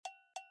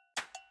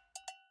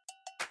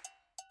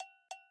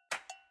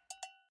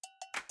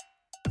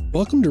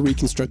Welcome to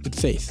Reconstructed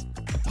Faith,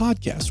 a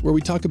podcast where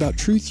we talk about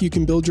truth you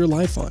can build your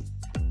life on.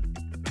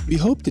 We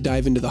hope to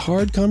dive into the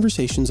hard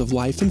conversations of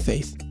life and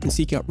faith and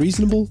seek out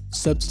reasonable,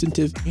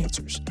 substantive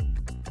answers.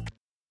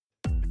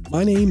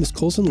 My name is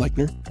Colson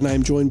Lechner, and I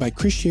am joined by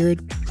Chris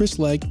Sherrod, Chris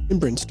Legg, and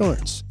Brent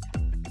Starnes.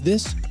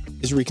 This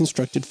is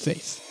Reconstructed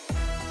Faith.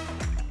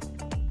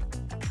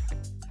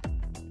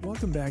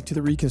 Welcome back to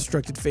the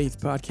Reconstructed Faith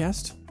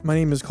podcast. My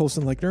name is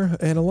Colson Lechner,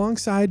 and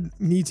alongside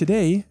me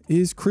today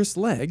is Chris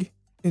Legg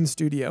in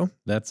studio.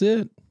 That's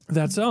it.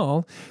 That's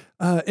all.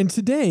 And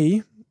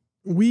today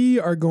we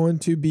are going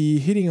to be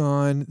hitting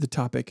on the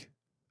topic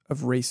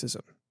of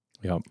racism.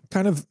 Yep.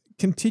 Kind of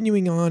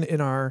continuing on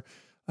in our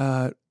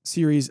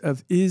series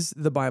of Is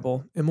the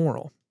Bible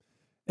Immoral?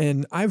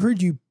 And I've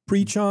heard you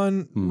preach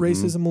on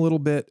racism a little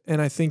bit,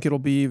 and I think it'll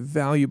be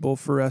valuable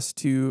for us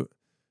to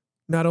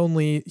not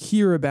only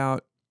hear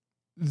about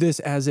this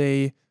as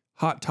a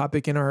hot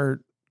topic in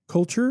our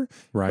culture,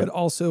 right, but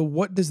also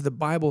what does the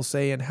Bible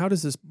say and how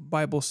does this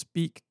Bible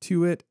speak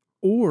to it,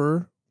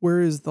 or where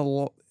is the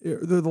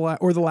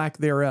lack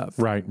thereof?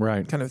 Right.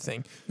 Kind of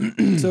thing.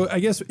 So I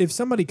guess if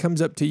somebody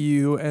comes up to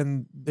you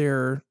and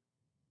they're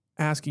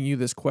asking you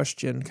this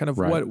question, kind of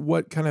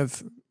what kind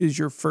of is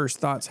your first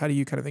thoughts? How do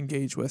you kind of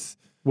engage with?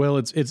 Well,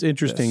 it's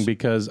interesting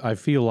because I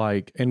feel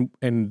like,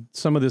 and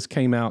some of this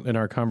came out in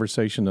our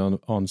conversation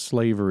on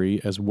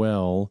slavery as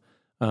well,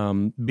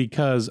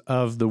 because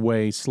of the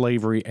way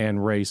slavery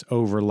and race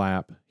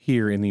overlap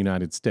here in the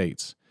United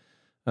States.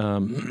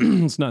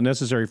 It's not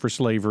necessary for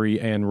slavery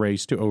and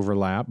race to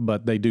overlap,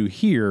 but they do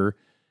here,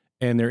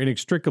 and they're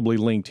inextricably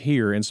linked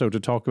here. And so to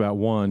talk about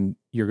one,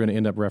 you're going to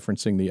end up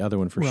referencing the other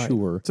one for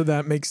sure. So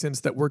that makes sense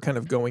that we're kind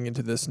of going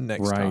into this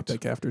next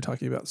topic after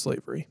talking about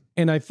slavery.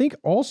 And I think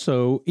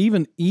also,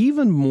 even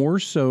more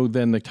so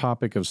than the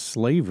topic of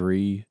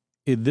slavery,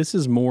 this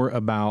is more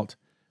about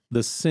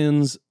the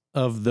sins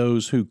of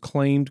those who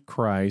claimed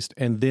Christ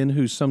and then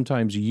who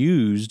sometimes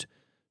used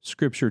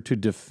Scripture to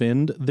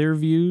defend their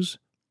views,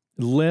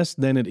 less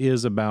than it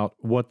is about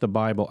what the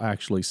Bible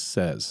actually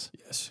says.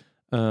 Yes.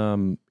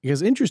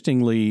 Because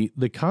interestingly,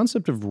 the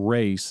concept of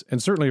race,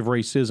 and certainly of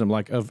racism,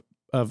 like of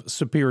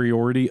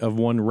superiority of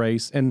one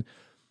race, and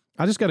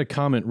I just got to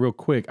comment real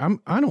quick.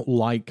 I don't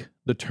like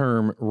the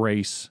term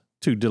race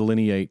to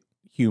delineate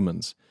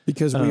humans.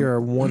 Because we are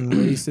one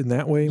race in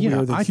that way? Yeah, we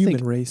are the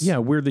human race? Yeah,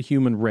 we're the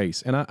human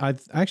race. And I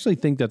actually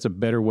think that's a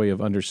better way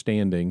of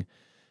understanding.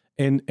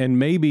 And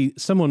maybe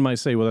someone might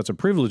say, well, that's a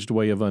privileged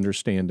way of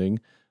understanding.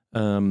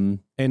 And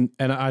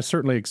I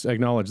certainly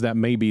acknowledge that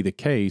may be the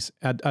case.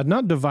 I'm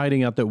not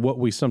dividing out that what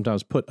we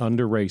sometimes put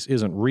under race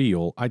isn't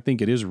real. I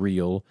think it is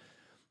real.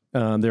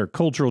 There are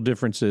cultural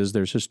differences,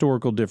 there's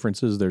historical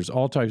differences, there's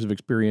all types of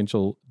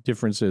experiential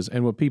differences,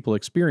 and what people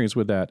experience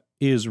with that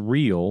is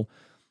real.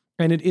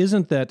 And it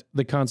isn't that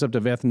the concept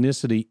of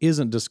ethnicity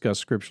isn't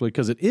discussed scripturally,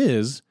 because it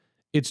is.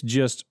 It's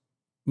just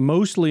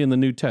mostly in the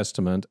New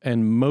Testament,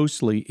 and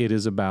mostly it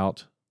is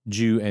about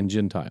Jew and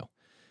Gentile.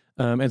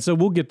 And so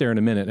we'll get there in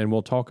a minute, and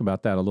we'll talk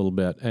about that a little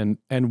bit, and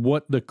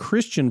what the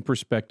Christian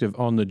perspective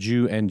on the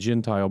Jew and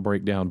Gentile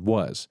breakdown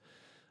was.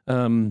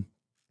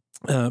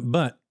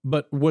 But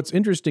what's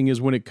interesting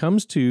is when it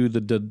comes to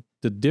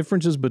the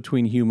differences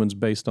between humans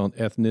based on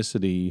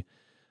ethnicity,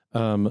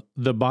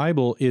 the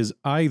Bible is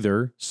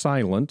either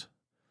silent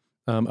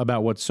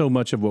about what so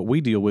much of what we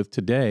deal with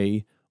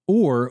today,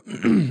 or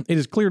it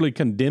is clearly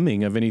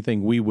condemning of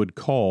anything we would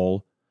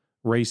call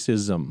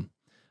racism.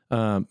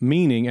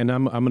 Meaning, and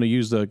I'm going to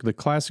use the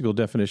classical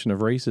definition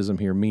of racism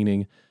here,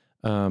 meaning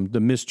the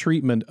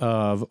mistreatment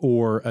of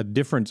or a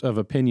difference of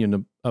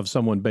opinion of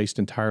someone based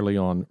entirely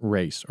on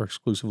race or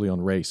exclusively on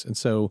race. And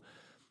so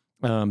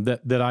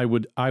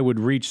that I would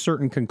reach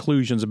certain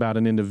conclusions about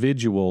an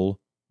individual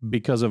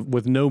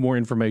with no more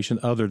information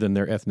other than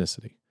their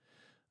ethnicity.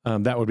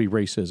 That would be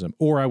racism.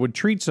 Or I would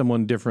treat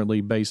someone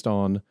differently based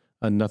on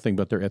nothing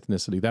but their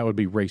ethnicity. That would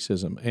be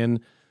racism. And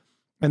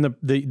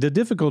the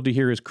difficulty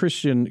here is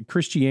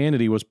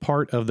Christianity was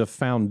part of the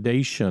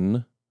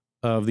foundation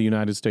of the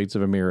United States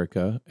of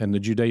America, and the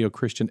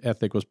Judeo-Christian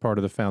ethic was part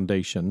of the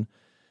foundation.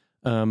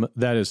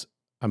 That is,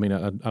 I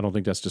don't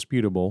think that's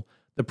disputable.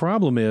 The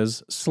problem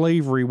is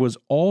slavery was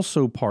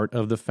also part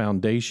of the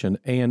foundation,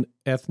 and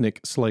ethnic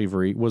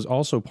slavery was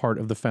also part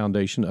of the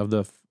foundation of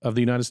the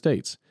United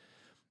States.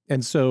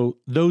 And so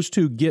those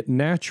two get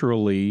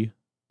naturally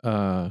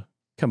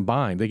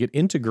combined. They get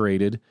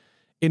integrated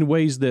in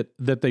ways that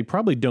they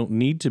probably don't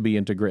need to be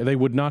integrated. They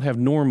would not have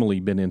normally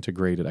been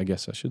integrated, I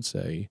guess I should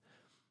say.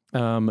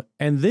 And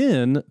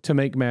then to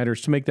make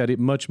that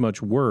much,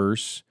 much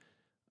worse,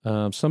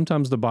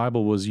 sometimes the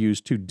Bible was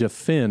used to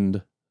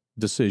defend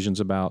decisions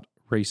about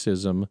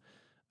racism.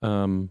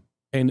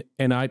 And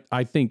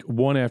I think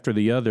one after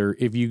the other,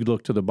 if you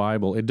look to the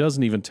Bible, it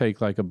doesn't even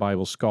take like a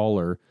Bible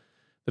scholar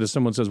that if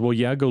someone says, well,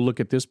 yeah, go look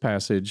at this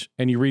passage,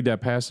 and you read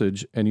that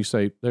passage and you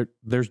say,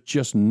 there's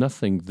just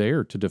nothing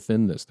there to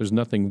defend this. There's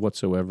nothing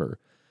whatsoever.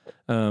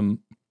 So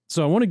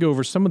I want to go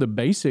over some of the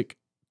basic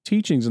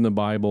teachings in the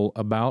Bible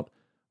about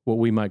what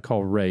we might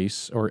call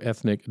race or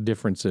ethnic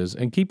differences.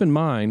 And keep in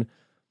mind,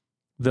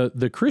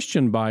 the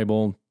Christian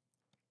Bible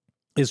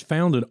is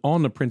founded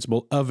on the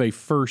principle of a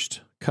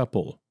first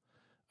couple,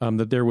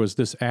 that there was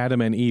this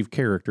Adam and Eve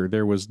character.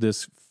 There was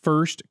this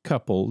first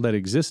couple that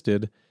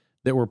existed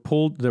that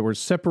were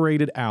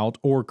separated out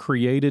or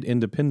created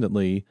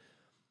independently.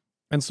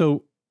 And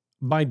so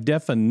by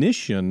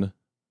definition,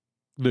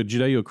 the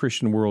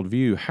Judeo-Christian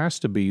worldview has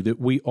to be that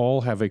we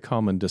all have a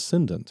common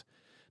descendant.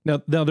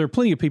 Now there are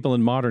plenty of people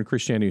in modern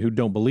Christianity who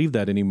don't believe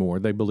that anymore.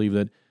 They believe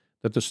that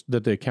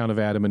the account of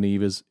Adam and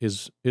Eve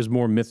is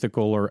more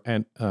mythical or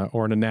an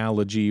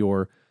analogy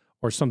or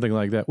something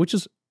like that,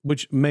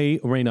 which may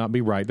or may not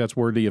be right. That's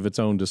worthy of its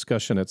own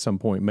discussion at some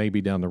point,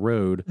 maybe down the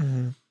road.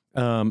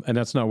 And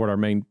that's not what our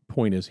main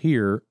point is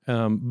here.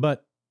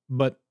 But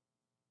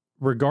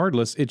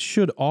regardless, it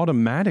should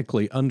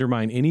automatically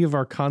undermine any of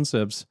our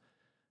concepts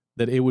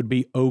that it would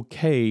be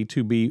okay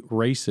to be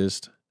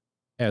racist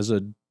as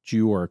a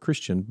Jew or a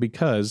Christian,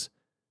 because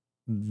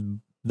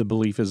the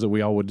belief is that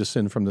we all would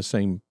descend from the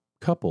same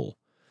couple.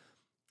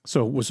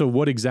 So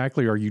what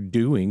exactly are you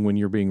doing when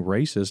you're being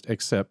racist,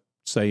 except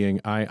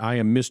saying, I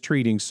am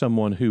mistreating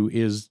someone who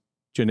is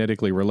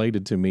genetically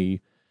related to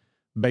me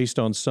based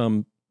on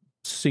some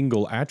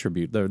single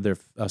attribute, their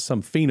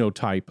some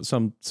phenotype,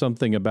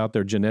 something about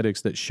their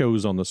genetics that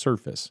shows on the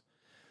surface.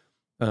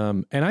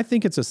 And I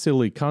think it's a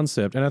silly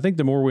concept. And I think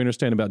the more we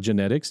understand about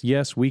genetics,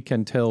 yes, we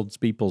can tell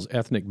people's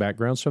ethnic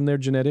backgrounds from their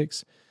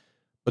genetics.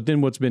 But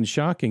then what's been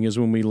shocking is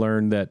when we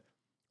learn that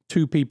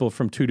two people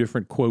from two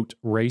different, quote,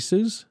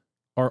 races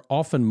are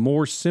often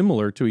more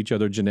similar to each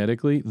other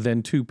genetically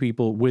than two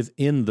people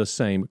within the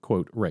same,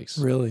 quote, race.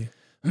 Really?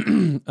 I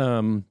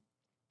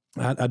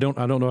don't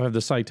know if I have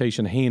the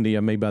citation handy. I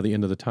may by the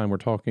end of the time we're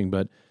talking,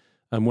 but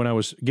when I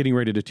was getting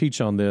ready to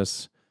teach on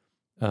this,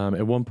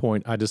 at one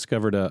point I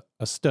discovered a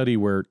study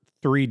where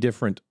 3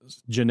 different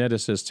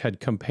geneticists had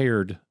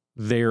compared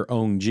their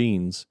own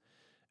genes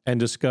and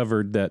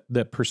discovered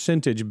that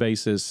percentage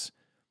basis,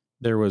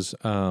 there was,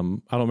 I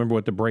don't remember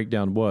what the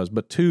breakdown was,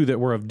 but 2 that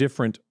were of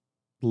different,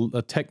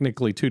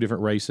 technically 2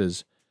 different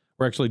races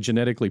were actually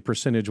genetically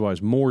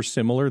percentage-wise more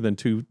similar than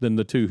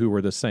the 2 who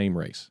were the same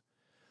race.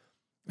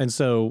 And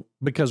so,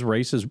 because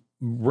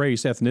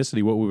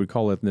ethnicity, what we would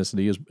call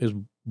ethnicity, is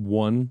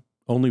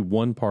only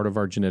one part of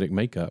our genetic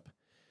makeup,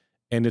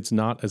 and it's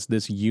not as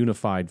this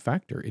unified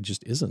factor. It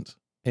just isn't.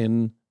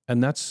 And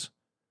that's,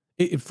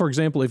 for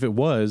example, if it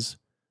was,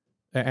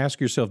 ask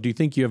yourself: do you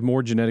think you have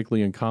more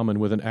genetically in common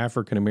with an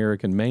African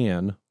American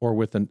man or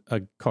with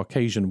a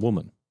Caucasian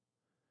woman?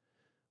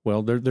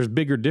 Well, there's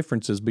bigger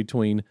differences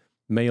between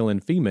male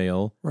and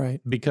female,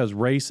 right? Because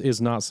race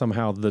is not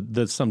somehow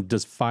some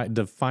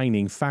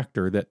defining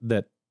factor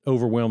that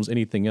overwhelms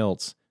anything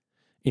else.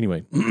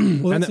 Anyway,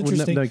 well, that's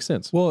interesting. That makes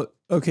sense. Well,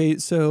 okay,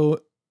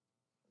 so,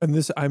 and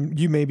this,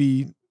 you may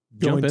be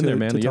jump in there,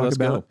 man. Yeah, let's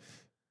go.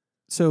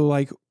 So,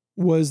 like,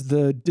 was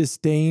the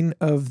disdain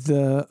of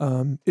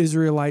the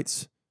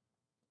Israelites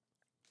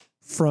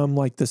from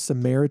like the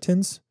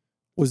Samaritans,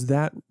 was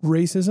that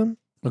racism?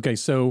 Okay,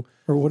 so,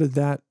 or what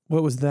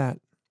was that?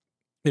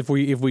 If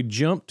we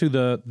jump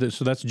to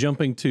so that's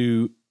jumping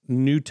to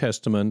New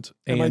Testament.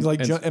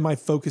 Am I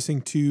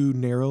focusing too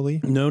narrowly?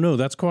 No,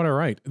 that's quite all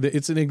right.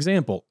 It's an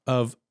example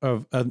of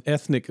an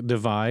ethnic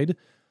divide.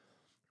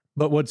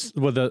 But what's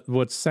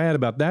sad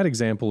about that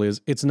example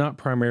is it's not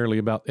primarily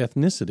about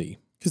ethnicity,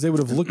 because they would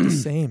have looked the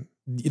same.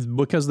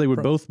 Because they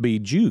would both be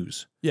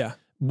Jews. Yeah,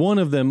 one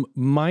of them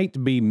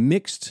might be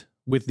mixed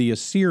with the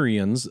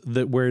Assyrians,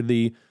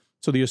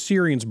 so the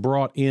Assyrians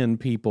brought in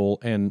people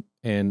and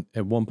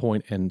at one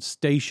point and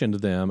stationed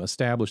them,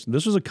 established them.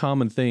 This was a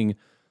common thing.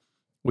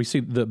 We see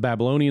the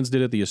Babylonians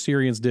did it, the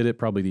Assyrians did it,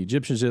 probably the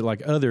Egyptians did it,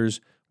 like others,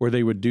 where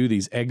they would do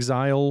these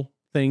exile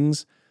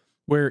things,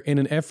 where in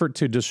an effort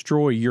to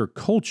destroy your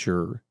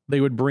culture, they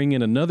would bring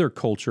in another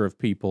culture of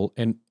people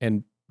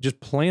and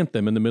just plant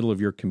them in the middle of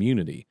your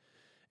community.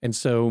 And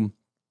so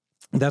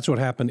that's what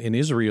happened in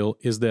Israel,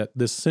 is that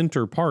the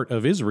center part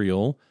of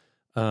Israel,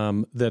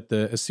 that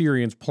the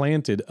Assyrians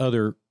planted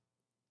other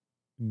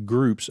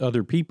groups,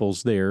 other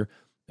peoples there,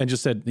 and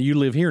just said, you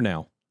live here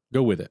now,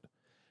 go with it.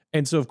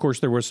 And so, of course,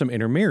 there was some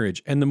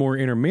intermarriage, and the more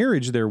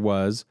intermarriage there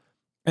was,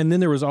 and then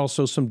there was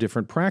also some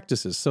different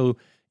practices. So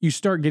you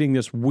start getting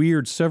this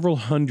weird several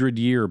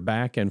hundred-year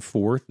back and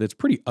forth that's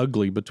pretty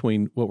ugly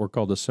between what were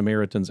called the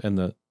Samaritans and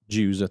the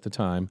Jews at the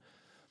time.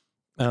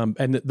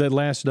 And that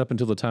lasted up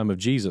until the time of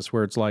Jesus,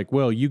 where it's like,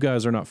 well, you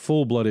guys are not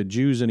full-blooded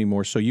Jews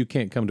anymore, so you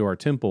can't come to our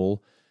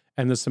temple.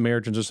 And the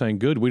Samaritans are saying,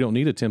 good, we don't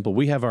need a temple.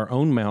 We have our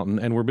own mountain,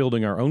 and we're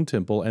building our own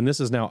temple, and this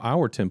is now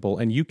our temple,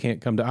 and you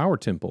can't come to our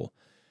temple.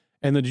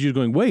 And the Jews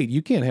going, wait,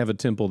 you can't have a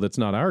temple that's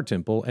not our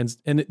temple. And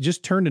it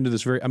just turned into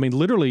this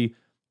literally,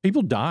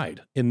 people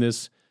died in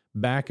this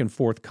back and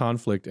forth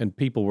conflict, and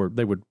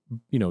they would,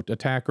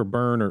 attack or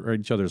burn or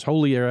each other's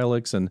holy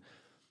relics. And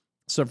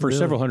so for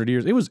several hundred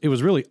years, it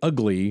was really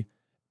ugly.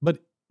 But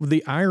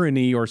the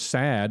irony, or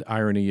sad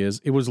irony, is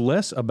it was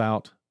less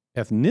about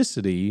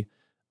ethnicity,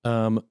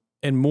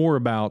 and more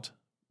about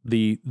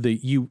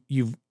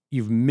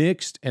you've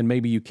mixed, and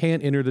maybe you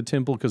can't enter the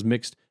temple because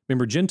mixed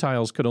Remember,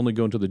 Gentiles could only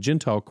go into the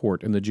Gentile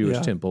court in the Jewish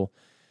temple.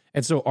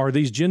 And so are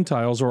these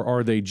Gentiles or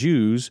are they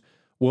Jews?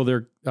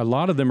 Well, a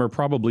lot of them are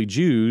probably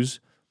Jews,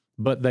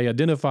 but they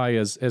identify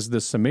as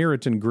the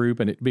Samaritan group,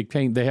 and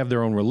they have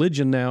their own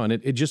religion now, and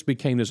it just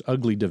became this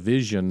ugly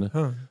division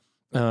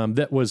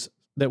that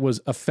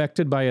was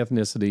affected by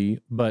ethnicity,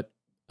 but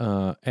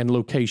and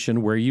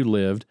location where you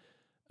lived,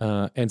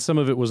 and some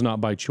of it was not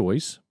by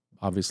choice.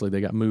 Obviously,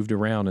 they got moved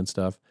around and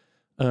stuff,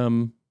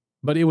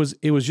 but it was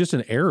just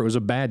an error. It was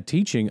a bad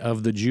teaching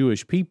of the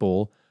Jewish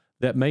people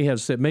that may have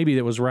said maybe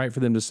it was right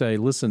for them to say,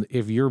 listen,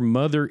 if your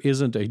mother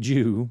isn't a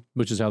Jew,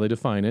 which is how they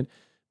define it,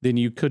 then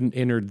you couldn't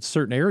enter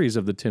certain areas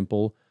of the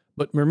temple.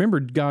 But remember,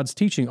 God's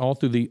teaching all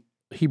through the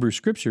Hebrew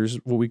Scriptures,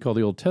 what we call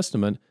the Old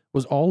Testament,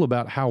 was all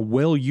about how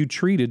well you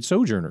treated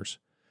sojourners.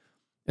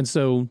 And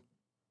so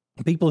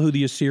people who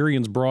the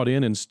Assyrians brought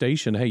in and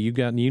stationed, hey, you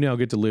now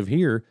get to live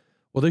here,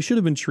 well, they should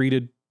have been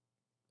treated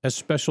as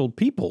special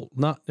people.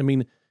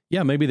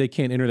 Maybe they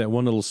can't enter that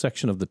one little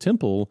section of the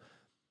temple,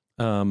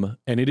 and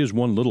it is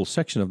one little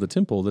section of the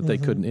temple that they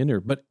couldn't enter.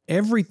 But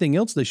everything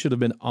else, they should have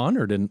been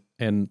honored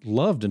and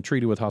loved and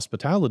treated with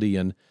hospitality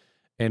and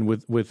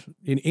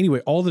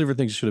anyway, all the different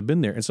things should have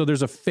been there. And so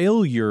there's a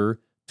failure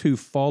to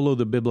follow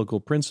the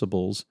biblical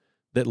principles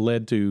that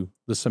led to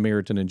the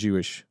Samaritan and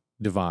Jewish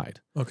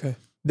divide. Okay.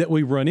 That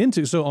we run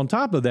into. So on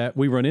top of that,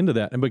 we run into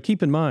that. But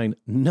keep in mind,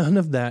 none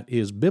of that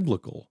is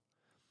biblical,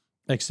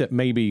 except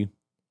maybe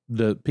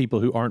the people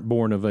who aren't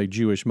born of a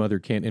Jewish mother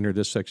can't enter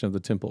this section of the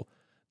temple.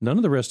 None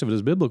of the rest of it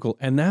is biblical.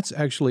 And that's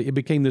actually, it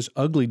became this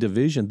ugly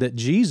division that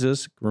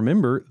Jesus,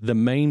 remember, the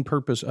main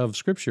purpose of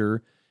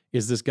Scripture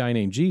is this guy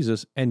named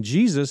Jesus, and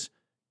Jesus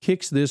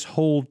kicks this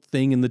whole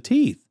thing in the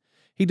teeth.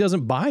 He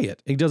doesn't buy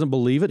it. He doesn't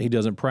believe it. He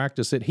doesn't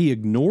practice it. He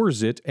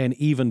ignores it and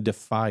even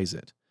defies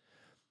it.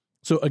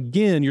 So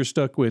again, you're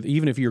stuck with,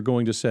 even if you're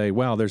going to say,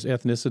 wow, there's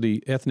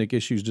ethnic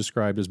issues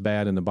described as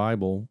bad in the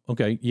Bible.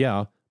 Okay,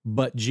 yeah,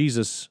 but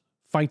Jesus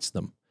fights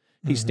them.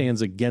 He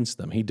stands against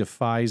them. He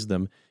defies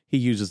them. He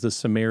uses the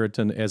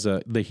Samaritan as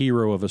the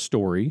hero of a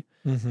story.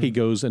 He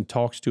goes and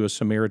talks to a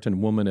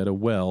Samaritan woman at a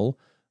well,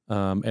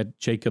 at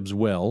Jacob's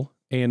well,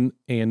 and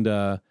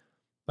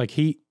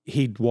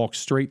he walks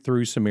straight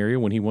through Samaria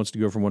when he wants to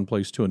go from one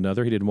place to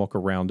another. He didn't walk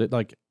around it.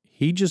 Like,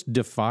 he just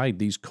defied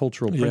these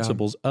cultural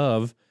principles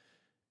of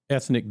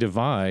ethnic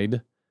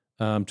divide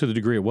to the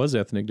degree it was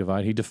ethnic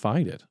divide. He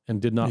defied it and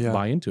did not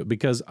buy into it,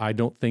 because I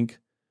don't think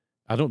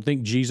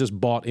Jesus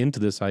bought into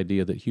this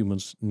idea that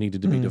humans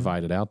needed to be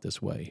divided out this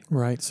way.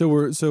 Right. So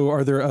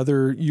are there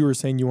other, you were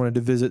saying you wanted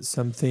to visit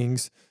some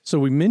things. So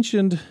we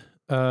mentioned,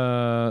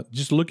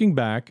 just looking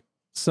back,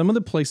 some of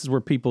the places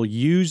where people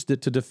used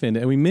it to defend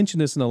it, and we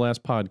mentioned this in the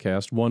last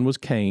podcast. One was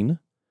Cain,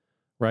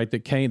 right?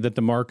 That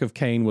the mark of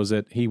Cain was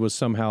that he was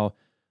somehow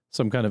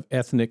some kind of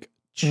ethnic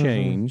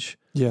change.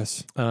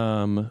 Yes.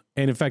 And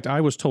in fact,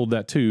 I was told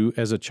that too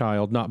as a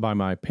child, not by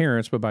my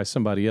parents, but by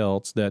somebody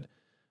else, that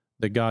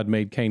God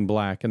made Cain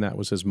black and that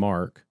was his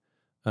mark.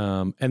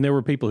 And there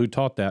were people who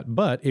taught that.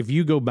 But if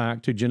you go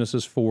back to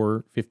Genesis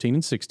 4:15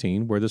 and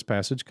 16, where this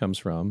passage comes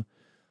from,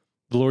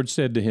 the Lord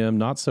said to him,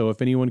 "Not so.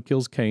 If anyone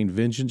kills Cain,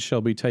 vengeance shall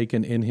be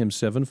taken in him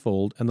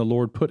sevenfold. And the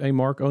Lord put a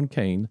mark on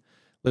Cain,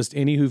 lest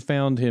any who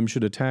found him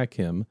should attack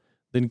him.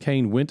 Then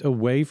Cain went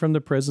away from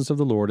the presence of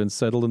the Lord and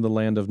settled in the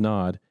land of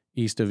Nod,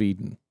 east of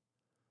Eden."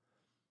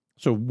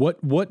 So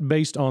what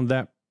based on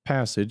that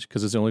passage,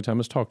 because it's the only time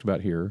it's talked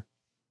about here,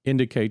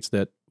 indicates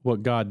that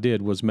what God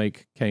did was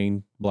make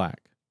Cain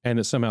black, and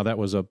that somehow that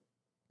was and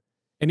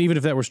even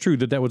if that was true,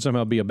 that would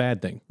somehow be a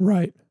bad thing.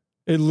 Right.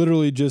 It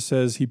literally just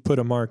says he put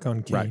a mark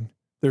on Cain. Right.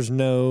 There's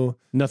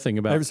nothing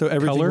about so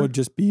everything color, would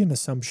just be an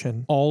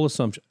assumption. All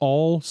assumption,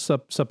 all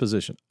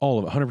supposition, all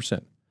of it,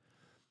 100%.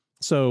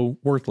 So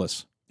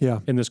worthless. Yeah.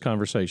 In this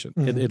conversation,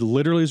 it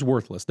literally is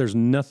worthless. There's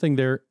nothing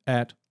there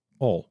at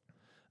all.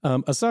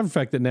 Aside from the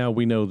fact that now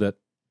we know that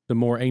the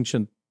more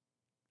ancient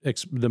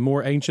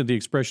the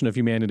expression of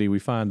humanity we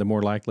find, the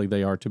more likely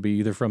they are to be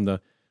either from the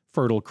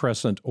Fertile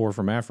Crescent or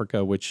from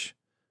Africa, which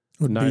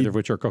neither of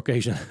which are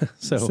Caucasian.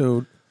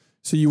 So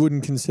you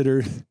wouldn't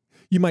consider,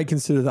 you might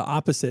consider the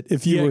opposite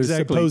if you were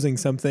supposing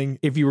something.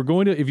 If you were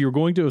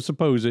going to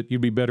suppose it,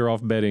 you'd be better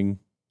off betting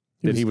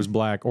that he was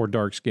black or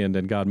dark skinned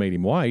and God made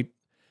him white.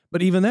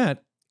 But even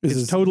that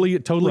is totally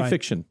right.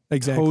 Fiction.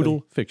 Exactly.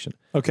 Total fiction.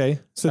 Okay.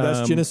 So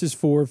that's Genesis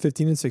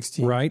 4:15 and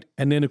 16. Right.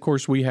 And then, of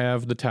course, we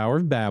have the Tower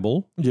of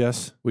Babel.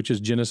 Yes. Which is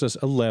Genesis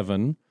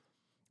 11.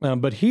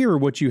 But here,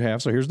 what you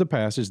have, so here's the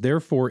passage.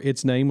 "Therefore,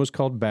 its name was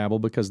called Babel,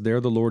 because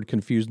there the Lord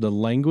confused the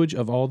language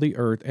of all the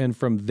earth, and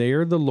from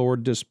there the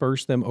Lord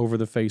dispersed them over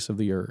the face of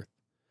the earth."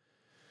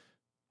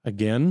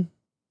 Again,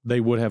 they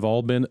would have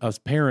all been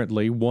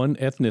apparently one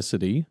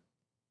ethnicity.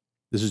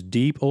 This is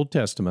deep Old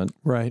Testament.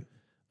 Right.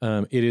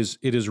 It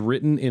is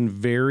written in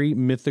very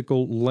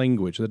mythical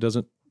language. That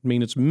doesn't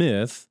mean it's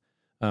myth.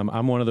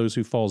 I'm one of those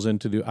who falls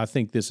into I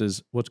think this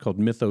is what's called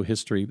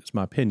mytho-history. That's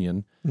my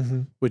opinion,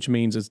 which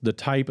means it's the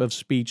type of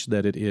speech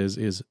that it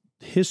is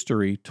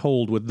history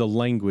told with the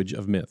language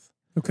of myth.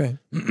 Okay.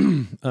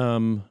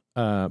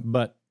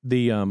 But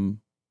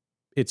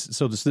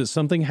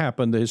something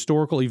happened, the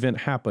historical event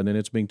happened, and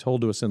it's being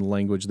told to us in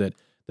language that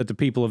the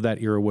people of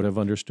that era would have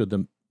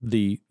understood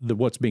the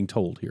what's being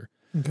told here.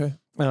 Okay.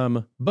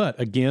 But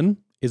again,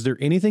 is there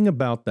anything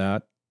about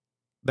that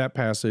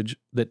passage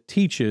that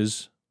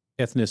teaches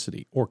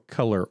ethnicity or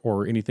color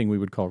or anything we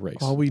would call race?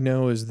 All we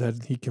know is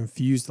that he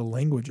confused the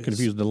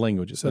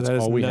languages. So That's that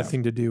all has we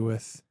nothing to do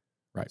with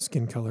Right.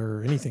 skin color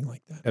or anything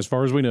like that. As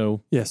far as we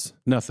know, Yes.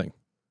 nothing.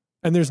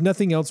 And there's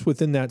nothing else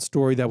within that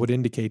story that would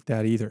indicate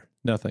that either.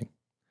 Nothing.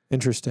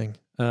 Interesting.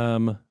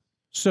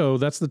 So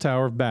that's the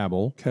Tower of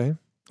Babel. Okay.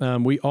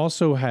 We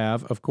also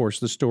have, of course,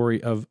 the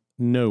story of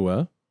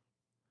Noah.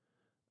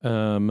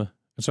 So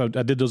I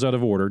did those out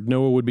of order.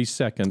 Noah would be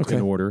second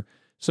in order.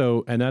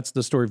 So, and that's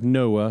the story of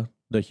Noah,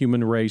 the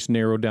human race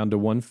narrowed down to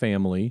one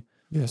family.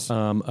 Yes.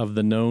 Of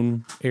the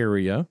known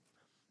area,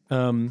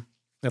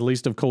 at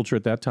least of culture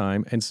at that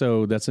time. And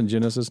so that's in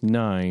Genesis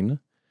 9.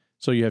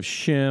 So you have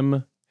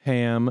Shem,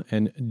 Ham,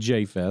 and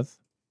Japheth.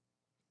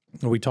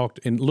 We talked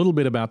a little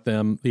bit about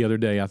them the other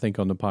day, I think,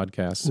 on the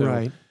podcast. So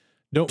right.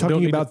 Don't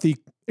about the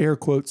air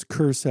quotes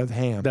curse of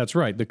Ham. That's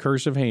right, the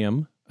curse of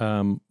Ham,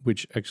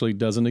 which actually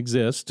doesn't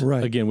exist.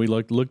 Right. Again, we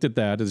looked at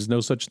that. There's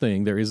no such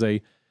thing. There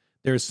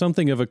is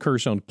something of a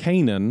curse on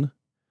Canaan,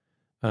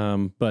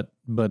 but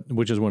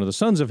which is one of the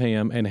sons of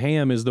Ham, and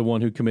Ham is the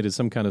one who committed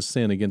some kind of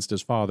sin against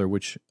his father,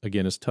 which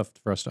again is tough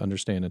for us to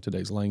understand in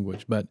today's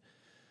language. But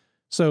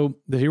so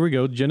here we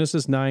go,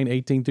 Genesis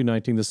 9:18 through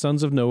 19. The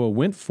sons of Noah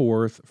went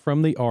forth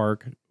from the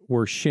ark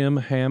were Shem,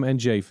 Ham, and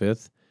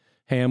Japheth.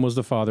 Ham was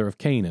the father of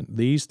Canaan.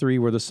 These three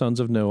were the sons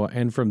of Noah,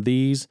 and from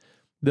these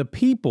the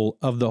people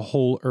of the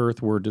whole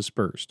earth were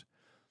dispersed.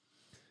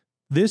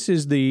 This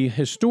is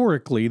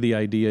historically the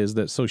idea is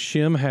that so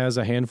Shem has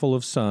a handful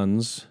of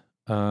sons.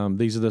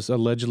 These are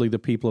allegedly the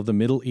people of the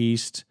Middle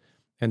East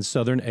and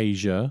Southern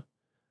Asia.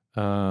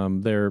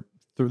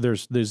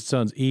 There's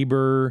sons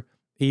Eber,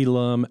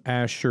 Elam,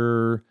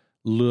 Asher,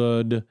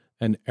 Lud,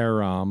 and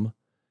Aram.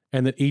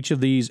 And that each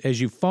of these,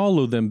 as you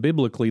follow them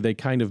biblically, they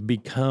kind of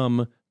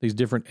become these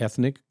different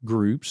ethnic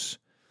groups.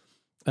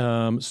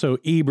 So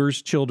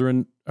Eber's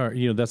children are,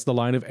 that's the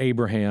line of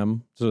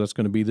Abraham. So that's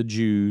going to be the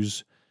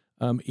Jews.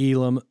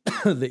 Elam,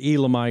 the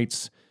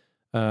Elamites,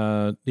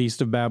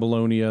 east of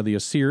Babylonia,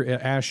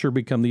 Asher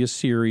become the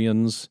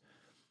Assyrians,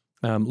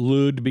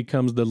 Lud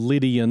becomes the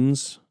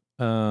Lydians,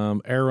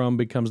 Aram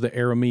becomes the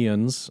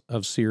Arameans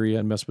of Syria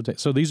and Mesopotamia.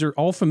 So these are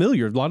all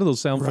familiar. A lot of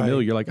those sound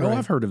familiar,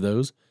 I've heard of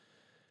those.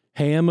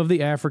 Ham of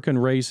the African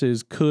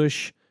races,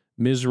 Cush,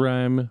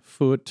 Mizraim,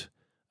 Phut,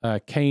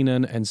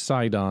 Canaan, and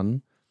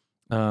Sidon.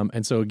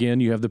 And so again,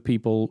 you have the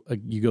people,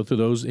 you go through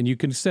those, and you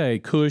can say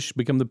Cush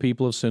become the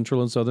people of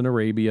Central and Southern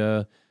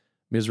Arabia,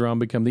 Mizraim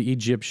become the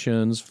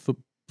Egyptians,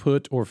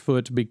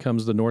 Phut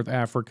becomes the North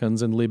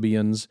Africans and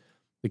Libyans,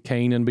 the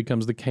Canaan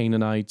becomes the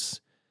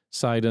Canaanites,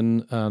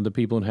 Sidon, the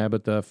people who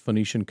inhabit the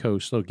Phoenician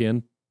coast. So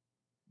again,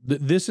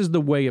 this is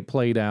the way it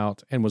played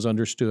out and was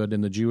understood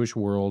in the Jewish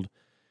world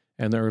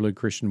and the early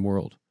Christian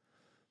world.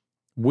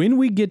 When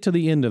we get to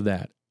the end of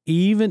that,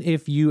 even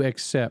if you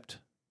accept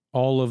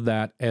all of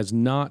that as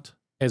not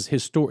as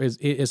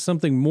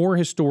something more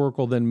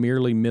historical than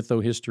merely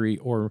mytho-history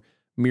or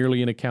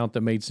merely an account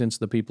that made sense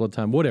to the people at the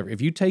time, whatever.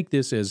 If you take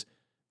this as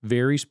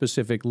very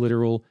specific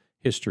literal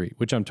history,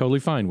 which I'm totally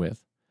fine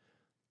with,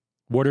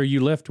 what are you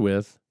left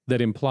with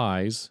that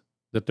implies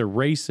that the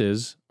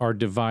races are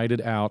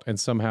divided out and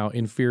somehow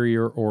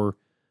inferior or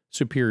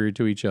superior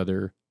to each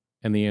other?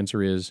 And the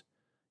answer is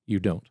you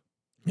don't.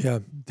 Yeah,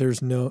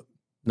 there's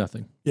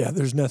nothing. Yeah,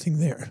 there's nothing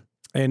there.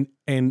 And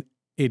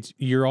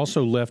you're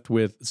also left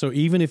with, so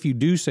even if you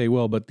do say,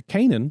 well, but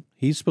Canaan,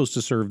 he's supposed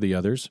to serve the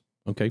others,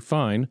 okay,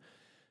 fine.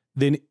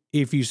 Then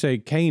if you say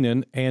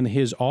Canaan and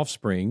his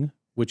offspring,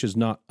 which is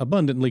not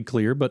abundantly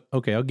clear, but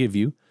okay, I'll give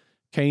you,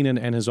 Canaan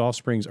and his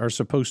offsprings are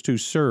supposed to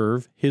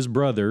serve his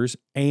brothers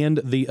and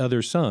the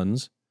other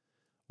sons.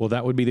 Well,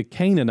 that would be the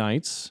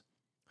Canaanites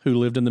who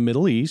lived in the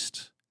Middle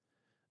East,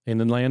 in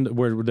the land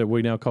that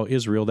we now call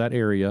Israel, that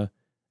area,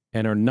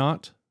 and are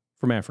not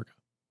from Africa.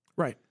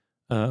 Right.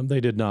 They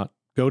did not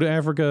go to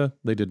Africa.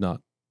 They did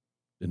not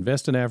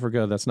invest in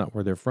Africa. That's not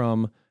where they're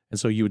from. And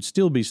so you would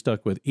still be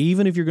stuck with,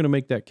 even if you're going to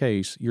make that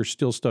case, you're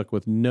still stuck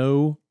with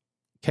no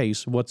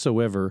case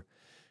whatsoever,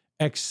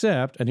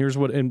 except, and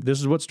this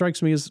is what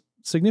strikes me as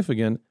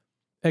significant,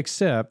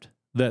 except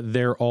that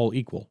they're all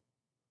equal.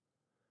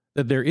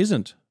 That there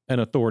isn't an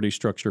authority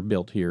structure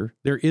built here.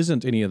 There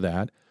isn't any of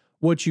that.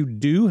 What you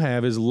do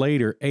have is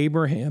later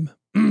Abraham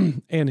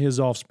and his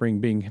offspring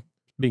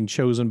being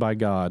chosen by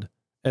God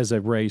as a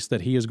race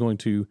that he is going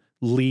to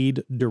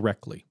lead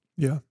directly.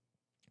 Yeah.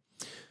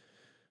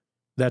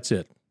 That's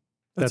it.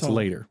 That's all.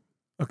 Later.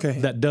 Okay.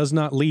 That does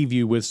not leave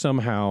you with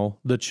somehow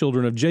the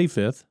children of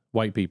Japheth,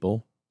 white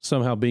people,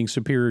 somehow being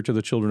superior to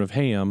the children of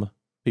Ham,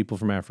 people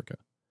from Africa.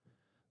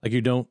 Like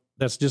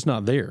that's just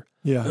not there.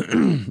 Yeah.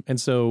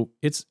 And so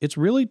it's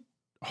really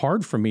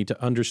hard for me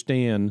to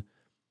understand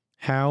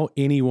how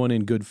anyone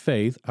in good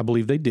faith, I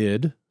believe they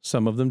did,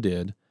 some of them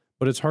did,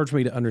 but it's hard for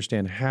me to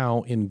understand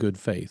how in good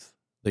faith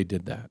they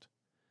did that.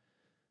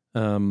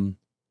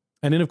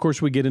 And then, of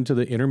course, we get into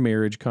the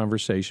intermarriage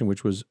conversation,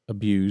 which was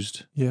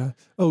abused. Yeah.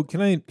 Oh,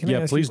 can I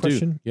ask you a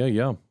question?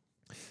 Yeah.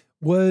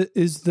 What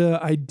is the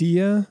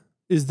idea?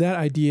 Is that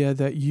idea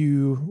that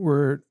you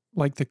were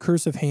like the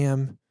curse of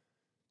Ham,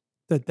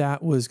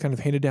 that was kind of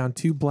handed down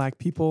to Black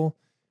people?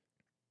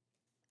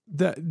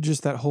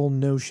 That whole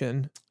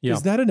notion. Yeah.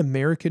 Is that an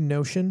American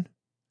notion?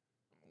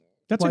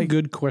 That's a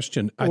good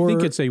question. I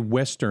think it's a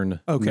Western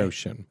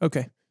notion.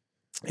 Okay.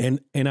 And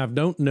I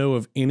don't know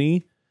of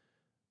any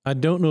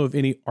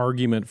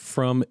argument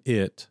from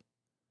it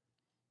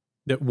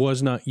that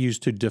was not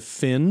used to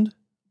defend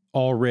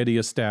already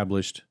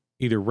established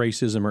either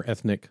racism or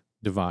ethnic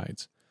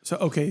divides. So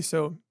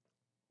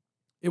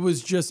it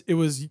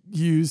was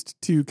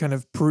used to kind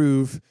of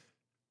prove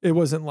it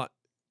wasn't like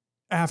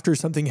after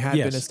something had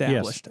been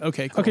established. Yes.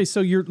 Okay, cool. Okay,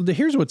 so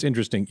here's what's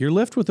interesting. You're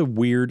left with a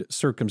weird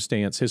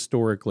circumstance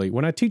historically.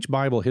 When I teach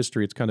Bible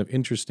history, it's kind of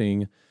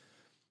interesting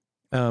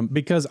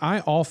because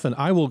I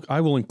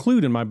will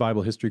include in my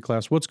Bible history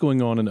class what's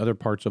going on in other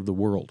parts of the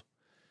world.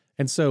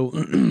 And so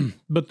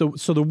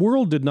the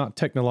world did not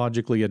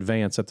technologically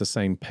advance at the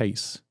same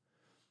pace.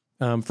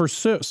 For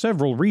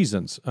several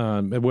reasons,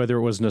 whether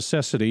it was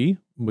necessity,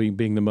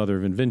 being the mother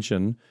of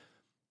invention,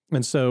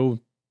 and so,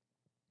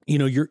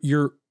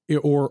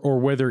 or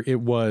whether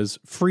it was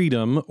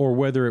freedom, or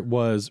whether it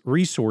was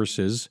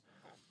resources,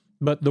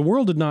 but the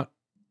world did not.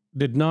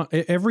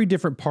 Every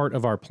different part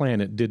of our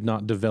planet did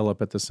not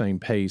develop at the same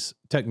pace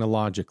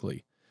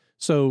technologically.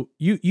 So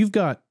you've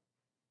got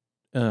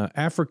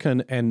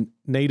African and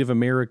Native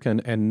American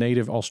and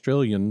Native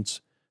Australians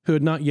who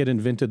had not yet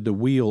invented the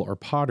wheel or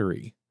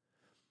pottery.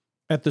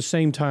 At the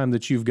same time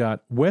that you've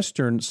got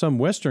some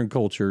Western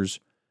cultures,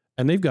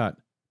 and they've got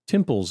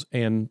temples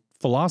and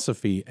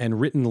philosophy and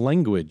written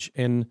language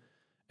and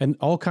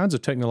all kinds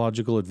of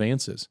technological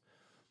advances.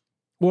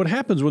 What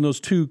happens when those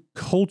two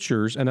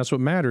cultures, and that's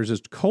what matters,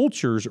 is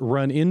cultures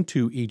run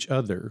into each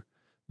other.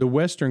 The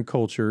Western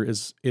culture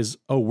is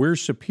we're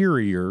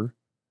superior.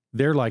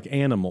 They're like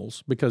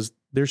animals because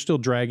they're still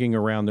dragging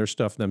around their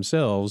stuff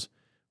themselves.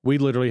 We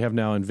literally have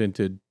now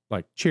invented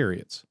like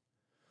chariots.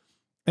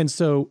 And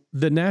so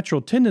the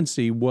natural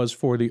tendency was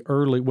for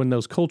when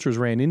those cultures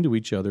ran into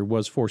each other,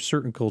 was for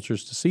certain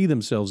cultures to see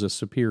themselves as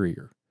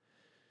superior.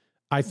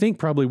 I think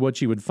probably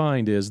what you would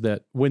find is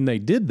that when they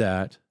did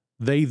that,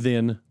 they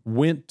then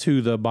went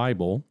to the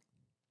Bible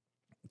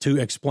to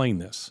explain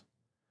this.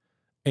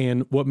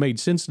 And what made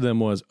sense to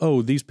them was,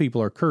 these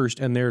people are cursed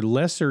and they're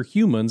lesser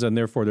humans and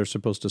therefore they're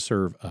supposed to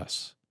serve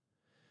us.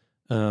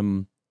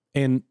 But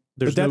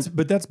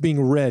that's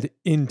being read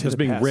into the passage. It's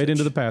being read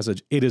into the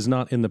passage. It is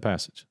not in the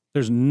passage.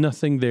 There's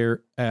nothing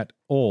there at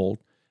all.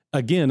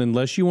 Again,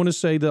 unless you want to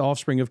say the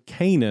offspring of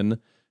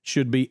Canaan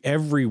should be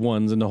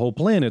everyone's and the whole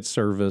planet's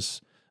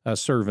servants.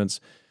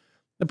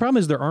 The problem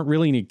is there aren't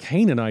really any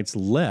Canaanites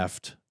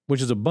left,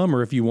 which is a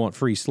bummer if you want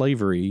free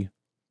slavery.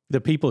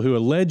 The people who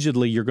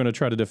allegedly you're going to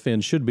try to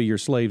defend should be your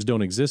slaves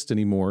don't exist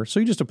anymore. So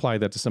you just apply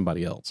that to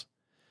somebody else,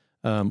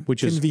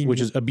 which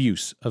is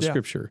abuse of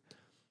Scripture.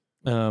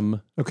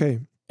 Okay.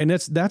 And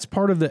that's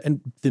part of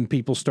and then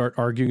people start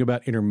arguing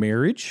about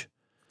intermarriage,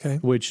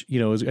 which,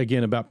 is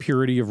again about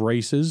purity of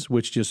races,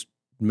 which just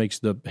makes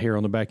the hair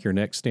on the back of your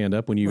neck stand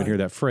up when you even hear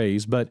that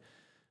phrase. But,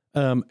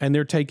 and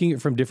they're taking it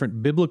from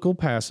different biblical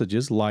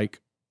passages like,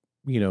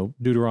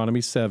 Deuteronomy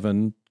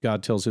 7,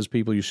 God tells his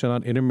people, you shall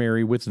not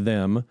intermarry with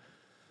them,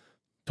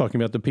 talking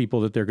about the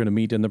people that they're going to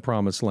meet in the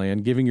promised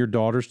land, giving your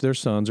daughters to their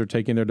sons or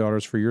taking their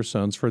daughters for your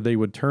sons, for they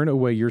would turn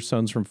away your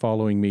sons from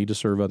following me to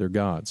serve other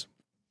gods.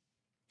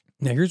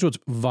 Now, here's what's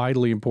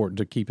vitally important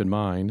to keep in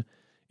mind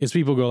is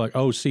people go like,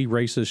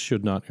 racists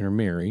should not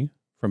intermarry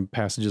from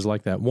passages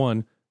like that.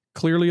 One,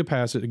 clearly a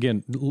passage,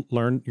 again,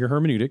 learn your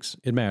hermeneutics,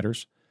 it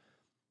matters.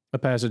 A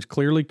passage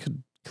clearly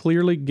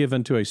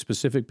given to a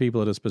specific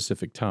people at a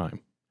specific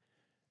time.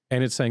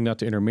 And it's saying not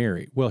to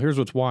intermarry. Well, here's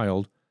what's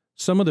wild.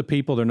 Some of the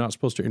people they're not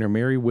supposed to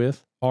intermarry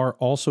with are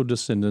also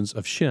descendants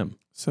of Shem.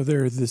 So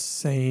they're the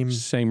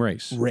same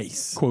race.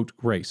 Race. Quote,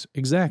 race.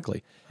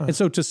 Exactly. Huh. And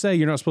so to say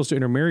you're not supposed to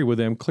intermarry with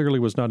them clearly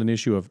was not an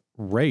issue of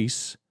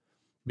race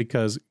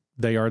because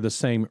they are the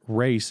same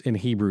race in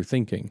Hebrew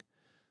thinking.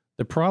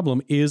 The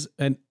problem is,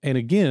 and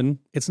again,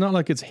 it's not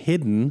like it's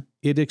hidden.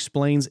 It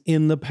explains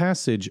in the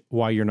passage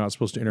why you're not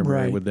supposed to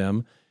intermarry with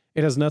them.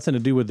 It has nothing to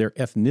do with their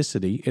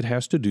ethnicity. It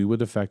has to do with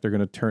the fact they're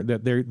going to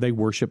that they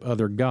worship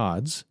other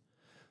gods,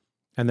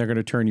 and they're going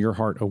to turn your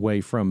heart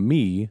away from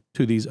me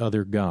to these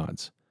other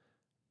gods.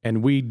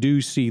 And we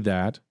do see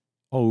that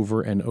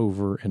over and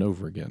over and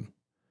over again.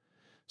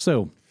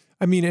 So,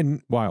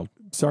 wild.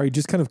 Sorry,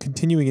 just kind of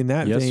continuing in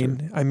that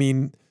vein.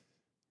 Sir.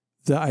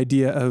 The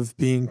idea of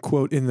being,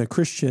 quote, in the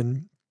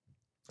Christian,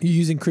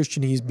 using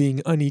Christianese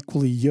being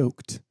unequally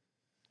yoked.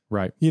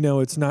 Right.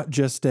 It's not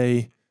just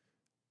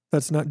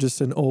that's not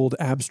just an old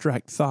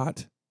abstract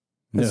thought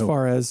as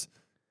far as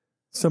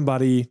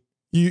somebody,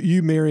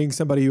 you marrying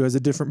somebody who has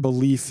a different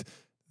belief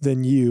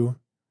than you.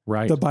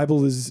 Right. The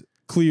Bible is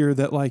clear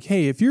that like,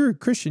 hey, if you're a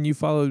Christian, you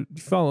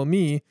follow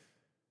me,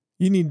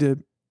 you need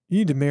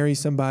to marry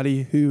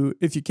somebody who,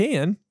 if you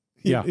can,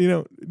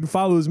 Yeah.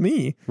 Follows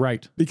me.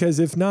 Right. Because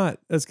if not,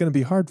 that's going to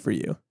be hard for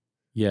you.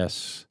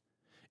 Yes.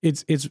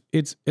 It's,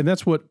 and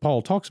that's what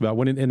Paul talks about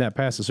when in that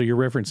passage. So you're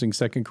referencing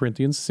 2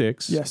 Corinthians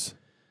 6. Yes.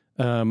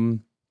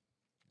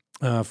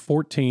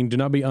 14, do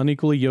not be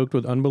unequally yoked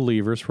with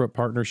unbelievers, for what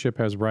partnership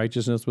has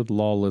righteousness with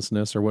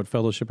lawlessness, or what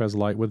fellowship has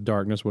light with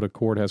darkness, what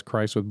accord has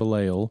Christ with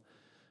Belial,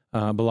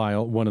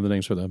 one of the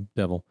names for the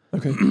devil.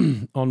 Okay.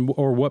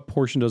 Or what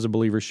portion does a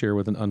believer share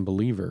with an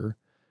unbeliever?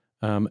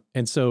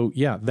 And so,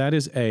 yeah, that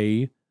is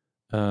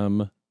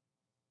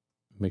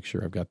make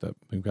sure we've got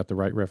the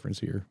right reference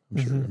here.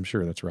 I'm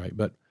sure that's right.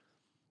 But,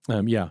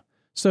 yeah.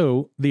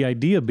 So the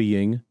idea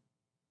being,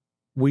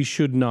 we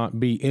should not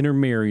be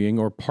intermarrying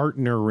or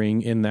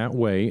partnering in that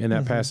way. And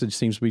that passage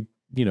seems to be,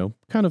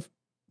 kind of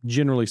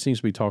generally seems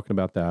to be talking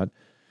about that.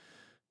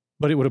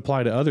 But it would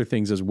apply to other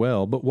things as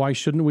well. But why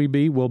shouldn't we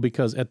be? Well,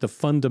 because at the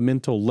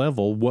fundamental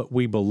level, what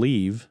we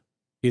believe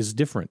is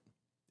different.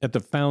 At the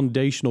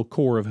foundational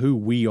core of who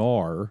we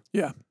are,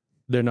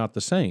 they're not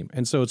the same.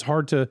 And so it's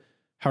hard to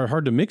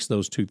mix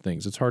those two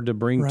things. It's hard to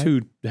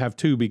bring have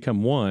two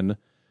become one,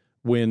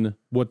 when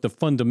what the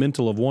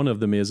fundamental of one of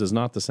them is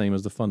not the same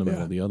as the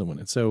fundamental of the other one.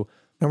 And so,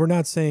 and we're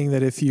not saying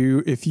that if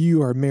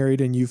you are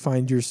married and you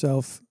find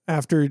yourself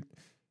after,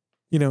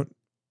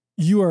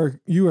 you are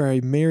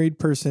a married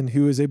person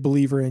who is a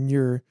believer and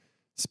your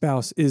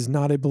spouse is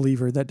not a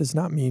believer, that does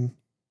not mean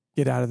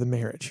get out of the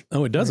marriage.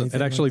 Oh, it doesn't.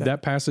 And actually,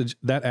 that passage,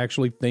 that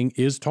actually thing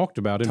is talked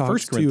about in 1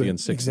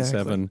 Corinthians 6 and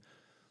 7.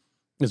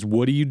 Is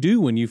what do you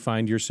do when you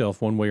find yourself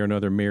one way or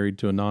another married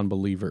to a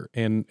non-believer?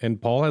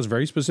 And Paul has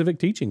very specific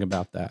teaching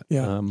about that,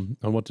 on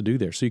what to do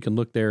there. So you can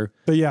look there.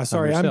 But yeah,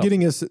 sorry, I'm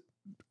getting us.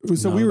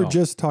 So we were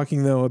just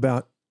talking though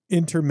about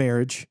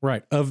intermarriage,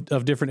 right?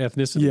 Of different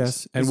ethnicities.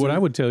 Yes. And what I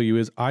would tell you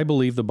is, I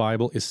believe the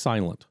Bible is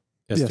silent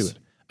as to it.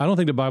 I don't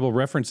think the Bible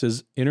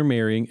references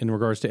intermarrying in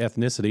regards to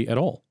ethnicity at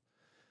all.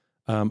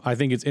 I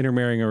think it's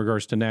intermarrying in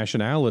regards to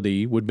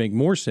nationality would make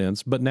more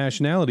sense, but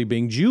nationality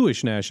being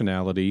Jewish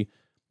nationality,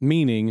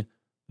 meaning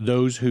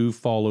those who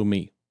follow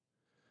me.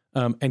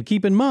 And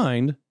keep in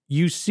mind,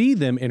 you see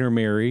them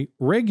intermarry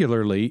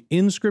regularly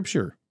in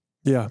Scripture.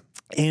 Yeah.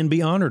 And be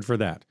honored for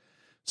that.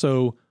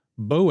 So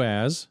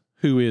Boaz,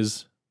 who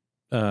is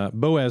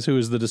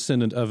the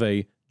descendant of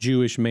a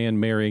Jewish man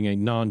marrying a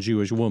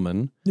non-Jewish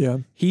woman,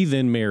 he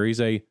then marries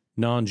a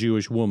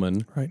non-Jewish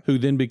woman, who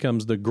then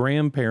becomes the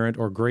grandparent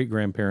or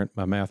great-grandparent,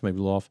 my math may be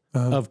off,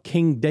 of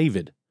King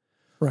David,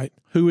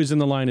 who is in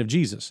the line of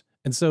Jesus.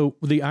 And so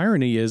the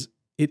irony is,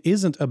 it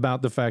isn't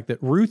about the fact that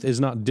Ruth is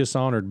not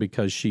dishonored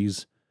because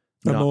she's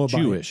not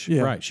Jewish.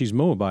 Right. She's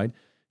Moabite.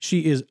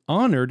 She is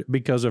honored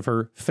because of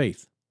her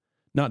faith,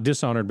 not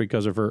dishonored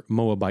because of her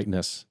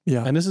Moabiteness.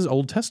 Yeah. And this is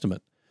Old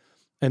Testament.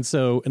 And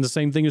so, and the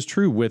same thing is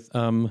true with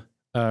the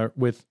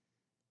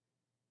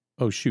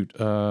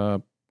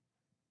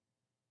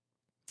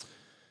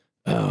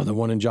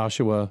one in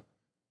Joshua,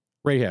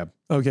 Rahab.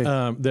 Okay.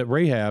 That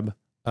Rahab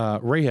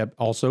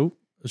also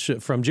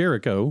from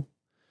Jericho,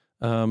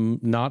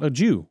 not a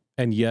Jew.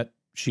 And yet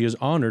she is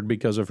honored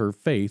because of her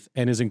faith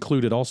and is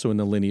included also in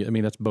the lineage. I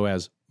mean, that's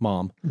Boaz's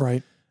mom.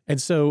 Right.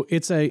 And so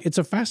it's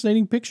a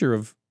fascinating picture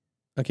of,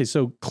 okay,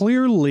 so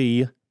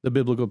clearly the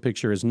biblical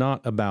picture is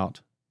not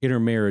about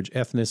intermarriage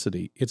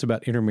ethnicity. It's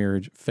about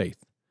intermarriage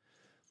faith.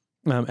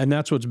 And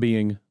that's what's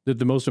being,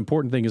 the most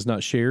important thing is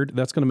not shared.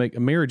 That's going to make,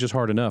 a marriage is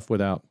hard enough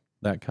without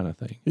that kind of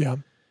thing. Yeah.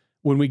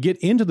 When we get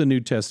into the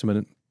New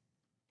Testament,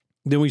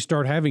 then we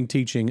start having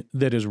teaching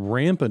that is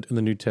rampant in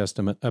the New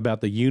Testament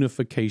about the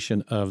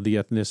unification of the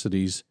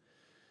ethnicities.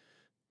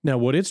 Now,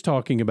 what it's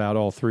talking about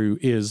all through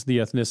is the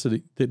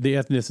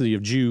ethnicity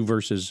of Jew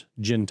versus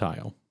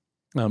Gentile,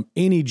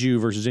 any Jew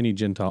versus any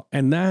Gentile,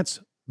 and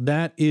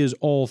that is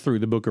all through.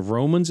 The book of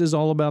Romans is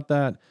all about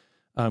that.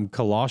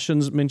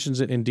 Colossians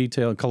mentions it in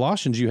detail. In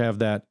Colossians, you have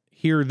that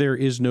here there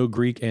is no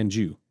Greek and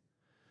Jew,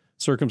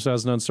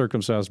 circumcised and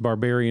uncircumcised,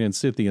 barbarian and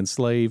Scythian,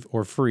 slave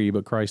or free,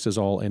 but Christ is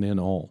all and in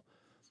all.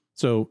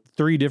 So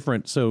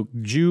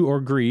Jew or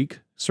Greek,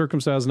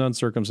 circumcised and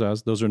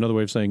uncircumcised, those are another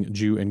way of saying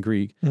Jew and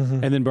Greek.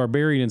 And then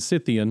barbarian and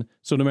Scythian,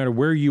 so no matter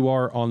where you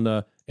are on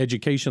the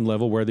education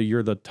level, whether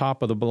you're the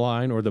top of the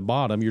line or the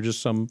bottom, you're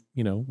just some,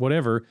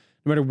 whatever,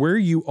 no matter where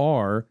you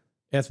are,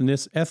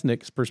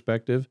 ethnic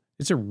perspective,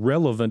 it's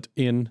irrelevant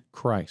in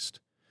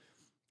Christ.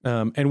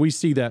 And we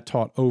see that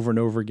taught over and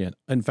over again.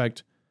 In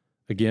fact,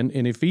 again,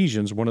 in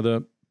Ephesians, one of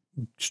the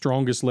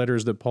strongest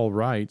letters that Paul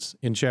writes,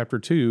 in chapter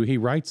 2, he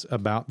writes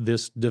about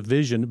this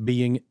division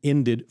being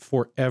ended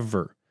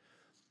forever.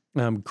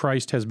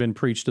 Christ has been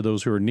preached to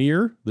those who are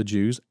near, the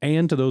Jews,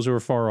 and to those who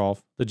are far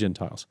off, the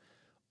Gentiles.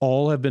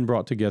 All have been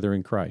brought together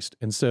in Christ.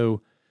 And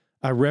so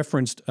I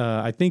referenced,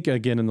 I think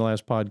again in the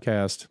last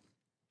podcast,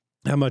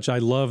 how much I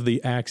love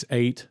the Acts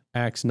 8,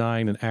 Acts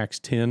 9, and Acts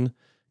 10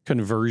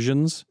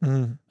 conversions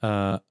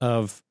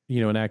of,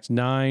 in Acts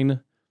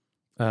 9,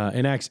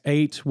 in Acts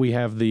 8, we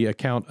have the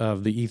account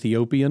of the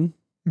Ethiopian,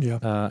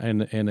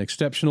 and an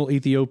exceptional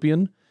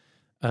Ethiopian.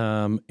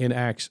 In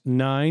Acts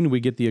 9,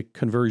 we get the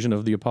conversion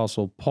of the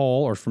Apostle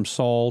Paul, or from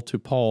Saul to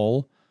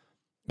Paul.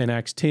 In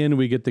Acts 10,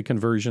 we get the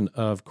conversion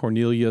of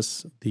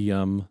Cornelius,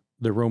 the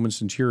Roman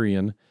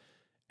centurion.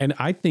 And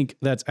I think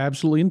that's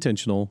absolutely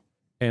intentional.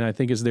 And I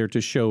think it's there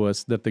to show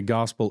us that the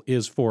gospel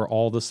is for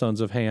all the sons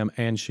of Ham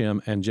and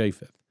Shem and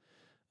Japheth.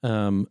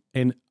 And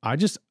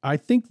I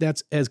think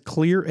that's as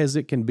clear as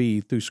it can be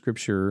through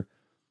Scripture.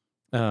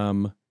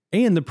 And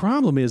the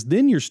problem is,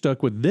 then you're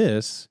stuck with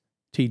this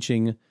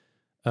teaching.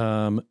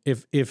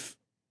 If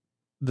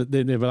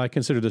I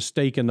consider the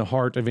stake in the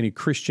heart of any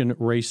Christian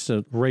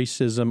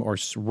racism or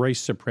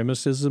race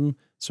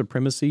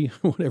supremacy,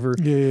 whatever.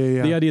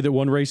 Yeah. The idea that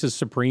one race is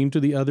supreme to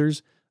the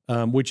others,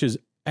 which is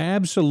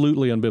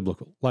absolutely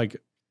unbiblical. Like,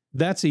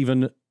 that's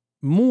even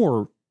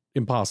more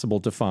impossible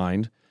to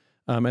find.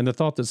 And the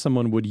thought that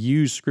someone would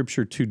use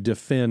Scripture to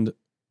defend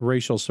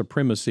racial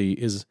supremacy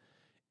is,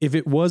 if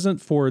it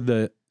wasn't for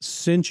the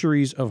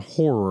centuries of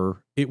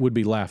horror, it would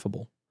be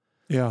laughable.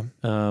 Yeah.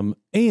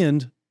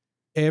 And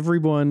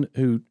everyone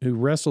who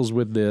wrestles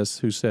with this,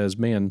 who says,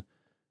 man,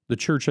 the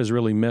church has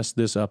really messed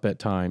this up at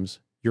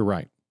times, you're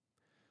right.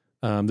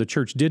 The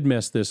church did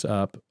mess this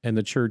up, and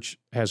the church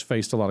has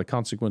faced a lot of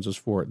consequences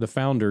for it. The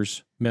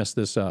founders messed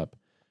this up,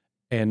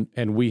 and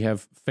we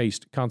have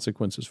faced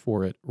consequences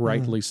for it,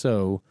 rightly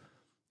so.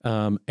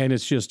 And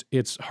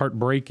it's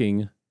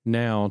heartbreaking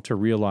now to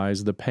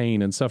realize the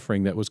pain and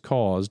suffering that was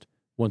caused,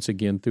 once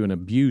again, through an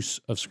abuse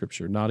of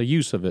Scripture. Not a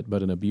use of it,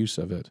 but an abuse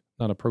of it,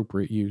 not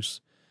appropriate use.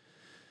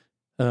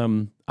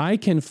 I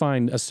can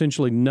find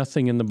essentially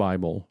nothing in the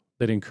Bible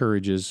that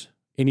encourages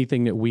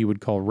anything that we would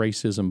call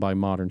racism by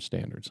modern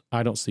standards.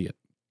 I don't see it.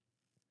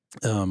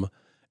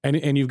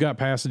 And you've got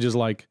passages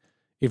like,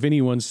 if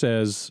anyone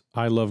says,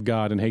 I love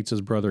God and hates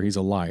his brother, he's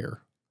a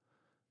liar.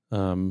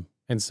 And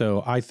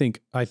so I think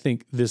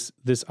this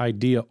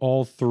idea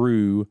all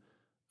through,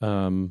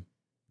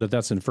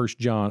 that's in 1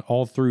 John,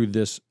 all through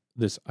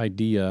these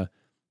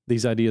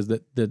ideas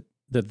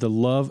that the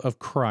love of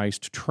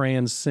Christ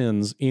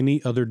transcends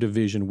any other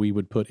division we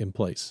would put in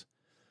place.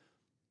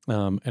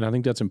 And I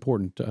think that's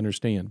important to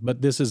understand.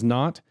 But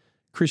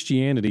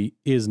Christianity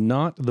is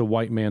not the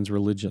white man's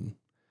religion.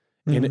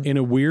 Mm-hmm. In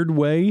a weird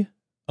way,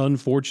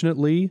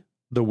 unfortunately,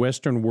 the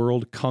Western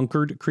world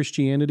conquered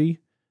Christianity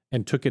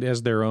and took it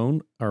as their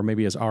own, or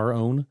maybe as our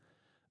own.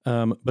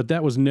 But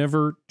that was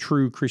never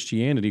true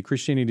Christianity.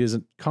 Christianity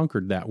isn't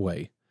conquered that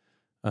way.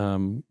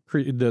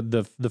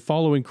 The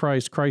following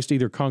Christ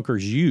either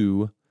conquers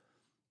you,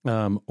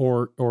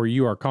 or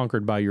you are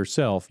conquered by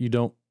yourself. You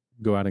don't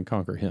go out and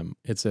conquer him.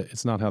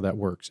 It's not how that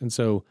works. And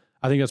so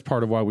I think that's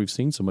part of why we've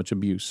seen so much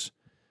abuse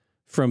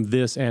from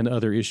this and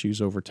other issues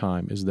over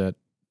time, is that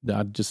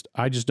I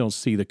just don't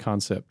see the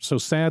concept. So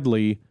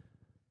sadly,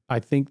 I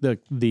think that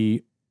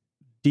the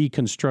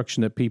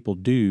deconstruction that people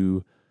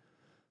do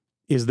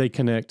is they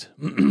connect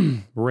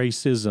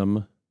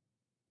racism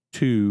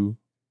to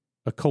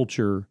a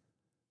culture,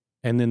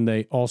 and then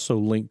they also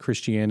link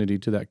Christianity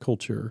to that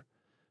culture.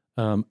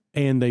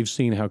 And they've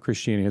seen how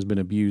Christianity has been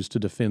abused to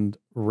defend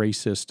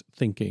racist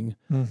thinking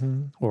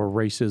or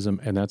racism,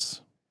 and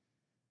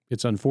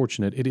it's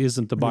unfortunate. It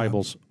isn't the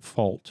Bible's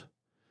fault.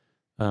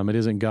 It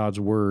isn't God's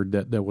word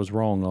that was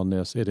wrong on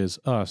this. It is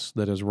us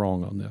that is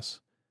wrong on this.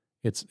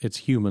 It's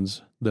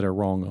humans that are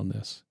wrong on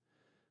this.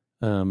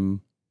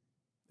 And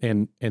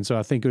so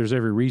I think there's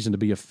every reason to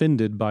be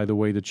offended by the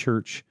way the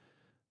church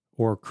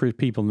or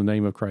people in the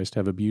name of Christ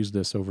have abused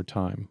this over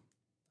time.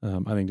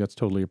 I think that's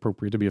totally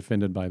appropriate to be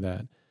offended by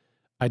that.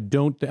 I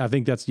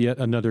think that's yet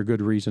another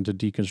good reason to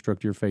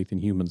deconstruct your faith in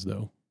humans,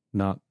 though,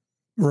 not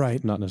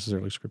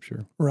necessarily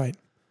Scripture. Right.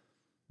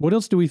 What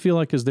else do we feel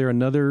like? Is there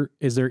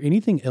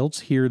anything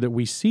else here that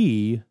we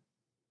see?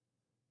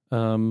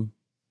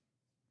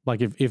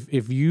 Like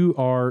if you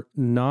are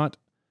not,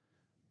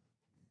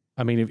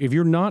 if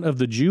you're not of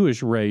the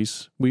Jewish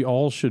race, we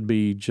all should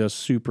be just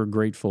super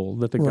grateful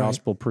that the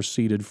gospel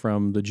proceeded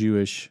from the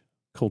Jewish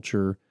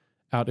culture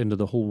out into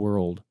the whole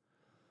world.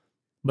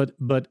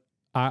 But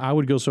I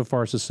would go so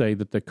far as to say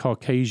that the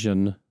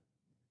Caucasian,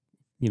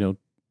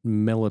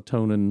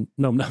 melanin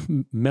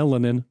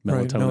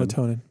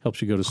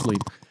helps you go to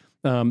sleep.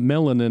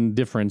 Melanin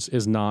difference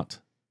is not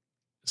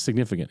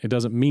significant. It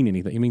doesn't mean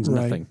anything. It means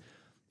nothing.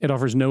 It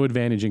offers no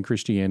advantage in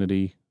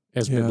Christianity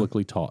as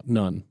biblically taught.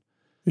 None.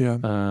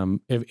 Yeah.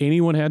 If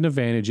anyone had an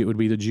advantage, it would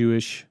be the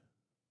Jewish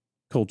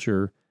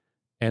culture,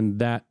 and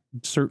that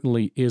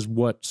certainly is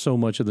what so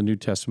much of the New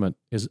Testament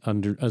is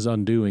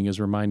undoing, is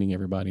reminding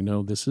everybody,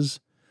 no, this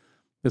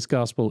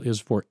gospel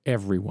is for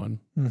everyone.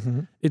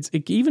 Mm-hmm.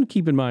 Even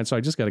keep in mind, so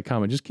I just got a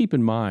comment, just keep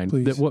in mind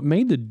that what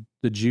made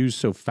the Jews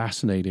so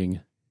fascinating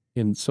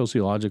in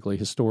sociologically,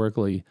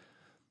 historically,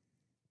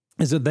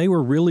 is that they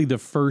were really the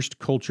first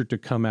culture to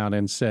come out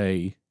and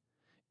say,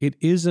 it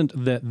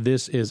isn't that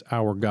this is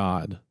our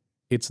God,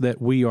 it's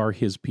that we are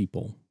his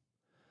people.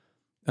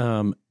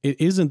 It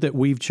isn't that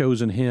we've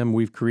chosen him,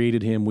 we've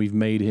created him, we've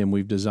made him,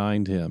 we've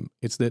designed him.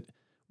 It's that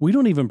we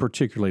don't even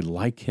particularly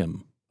like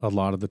him a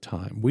lot of the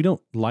time. We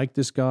don't like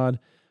this God.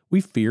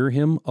 We fear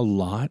him a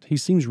lot. He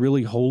seems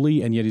really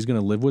holy, and yet he's going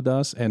to live with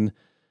us. And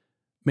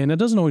man, that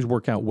doesn't always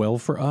work out well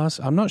for us.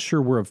 I'm not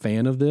sure we're a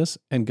fan of this.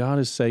 And God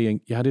is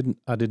saying, yeah,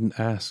 I didn't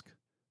ask.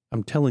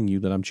 I'm telling you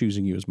that I'm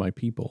choosing you as my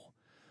people.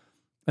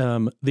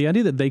 The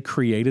idea that they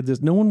created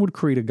this, no one would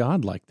create a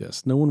God like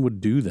this. No one would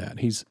do that.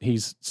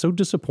 He's so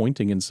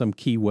disappointing in some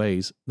key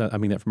ways. I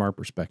mean that from our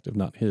perspective,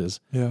 not his.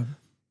 Yeah.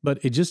 But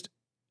it just,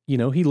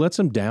 he lets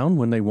them down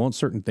when they want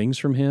certain things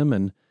from him.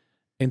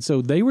 And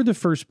so they were the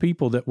first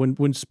people that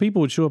when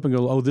people would show up and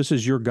go, oh, this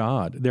is your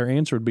God, their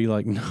answer would be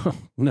like,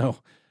 no,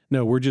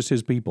 we're just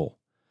his people.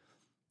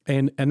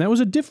 And that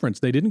was a difference.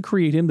 They didn't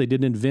create him. They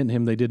didn't invent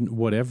him. They didn't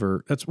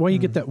whatever. That's why you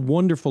get that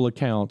wonderful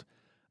account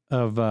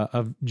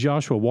of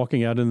Joshua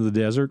walking out into the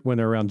desert when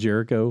they're around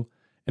Jericho.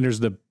 And there's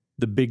the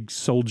big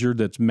soldier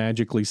that's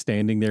magically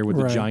standing there with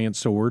the giant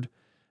sword.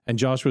 And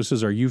Joshua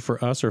says, are you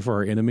for us or for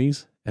our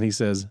enemies? And he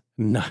says,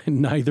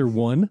 neither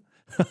one.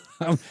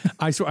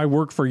 I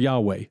work for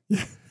Yahweh.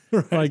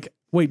 Right. Like,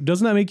 wait,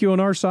 doesn't that make you on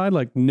our side?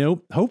 Like,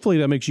 nope. Hopefully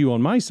that makes you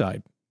on my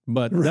side.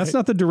 But that's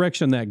not the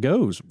direction that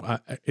goes.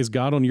 Is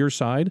God on your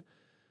side?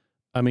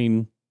 I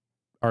mean,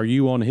 are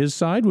you on his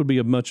side would be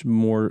a much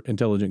more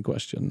intelligent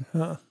question.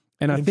 Huh.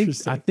 And I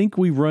think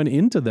we run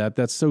into that.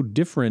 That's so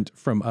different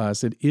from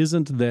us. It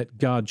isn't that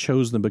God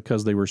chose them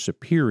because they were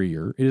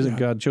superior. It isn't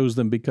God chose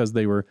them because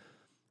they were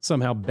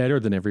somehow better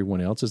than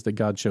everyone else. It's that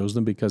God chose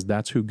them because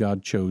that's who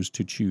God chose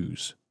to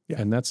choose.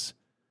 Yeah. And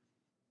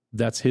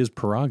that's his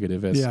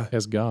prerogative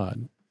as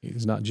God.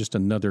 He's not just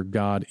another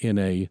God in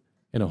a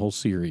whole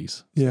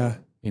series. Yeah.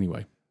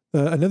 Anyway.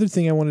 Another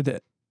thing I wanted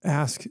to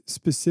ask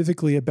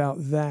specifically about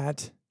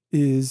that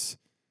is,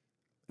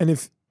 and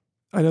if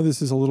I know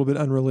this is a little bit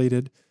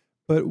unrelated,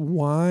 but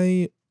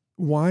why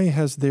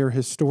has there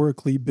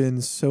historically been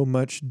so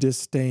much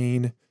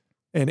disdain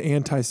and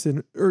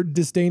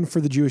disdain for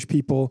the Jewish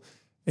people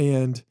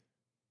and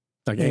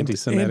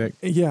anti-Semitic?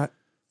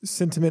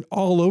 Sentiment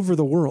all over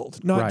the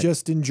world, not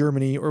just in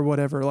Germany or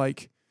whatever.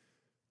 Like,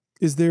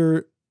 is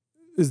there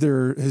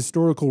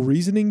historical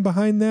reasoning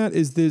behind that?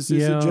 Is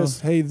it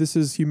just, hey, this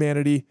is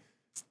humanity?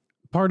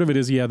 Part of it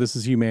is, this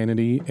is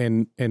humanity,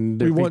 and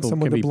there we want people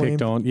someone can to be blame.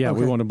 picked on. Yeah,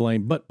 we want to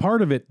blame. But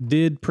part of it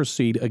did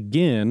proceed,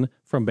 again,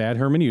 from bad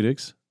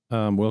hermeneutics.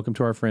 Welcome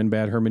to our friend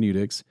Bad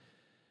Hermeneutics.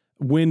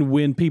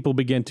 When people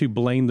began to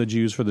blame the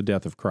Jews for the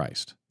death of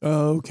Christ.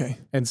 Oh, okay.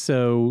 And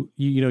so,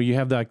 you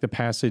have the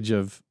passage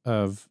of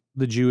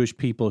the Jewish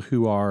people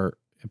who are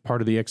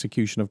part of the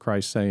execution of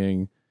Christ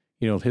saying,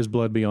 his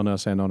blood be on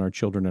us and on our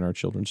children and our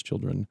children's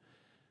children,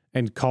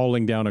 and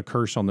calling down a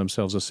curse on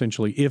themselves.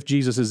 Essentially, if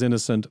Jesus is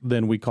innocent,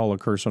 then we call a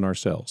curse on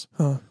ourselves.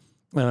 Huh.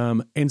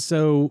 And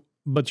so,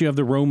 but you have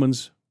the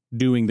Romans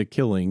doing the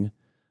killing,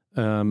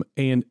 and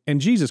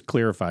Jesus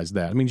clarifies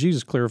that. I mean,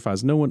 Jesus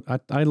clarifies, no one,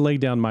 I lay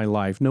down my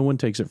life, no one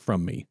takes it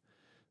from me.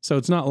 So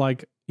it's not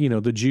like,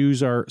 the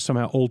Jews are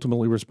somehow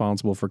ultimately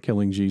responsible for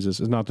killing Jesus.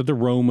 It's not that the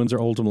Romans are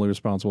ultimately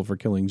responsible for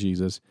killing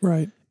Jesus.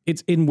 Right.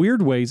 It's in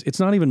weird ways, it's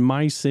not even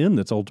my sin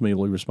that's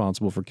ultimately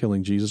responsible for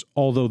killing Jesus,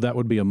 although that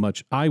would be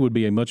I would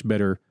be a much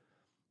better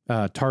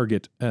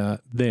target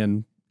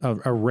than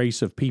a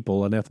race of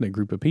people, an ethnic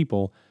group of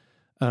people.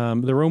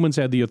 The Romans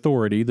had the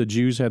authority, the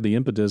Jews had the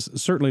impetus.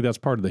 Certainly that's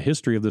part of the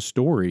history of the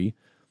story.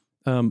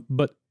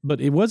 But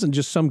it wasn't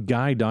just some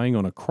guy dying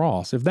on a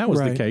cross. If that was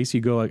the case, you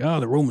go like, oh,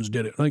 the Romans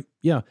did it. Like,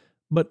 yeah.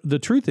 But the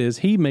truth is,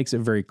 he makes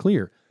it very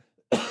clear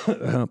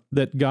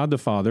that God the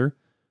Father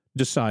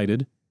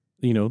decided,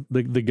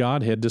 the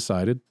Godhead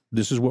decided,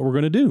 this is what we're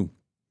going to do.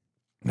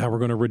 Now we're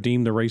going to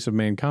redeem the race of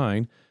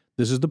mankind.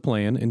 This is the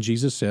plan. And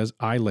Jesus says,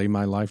 I lay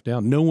my life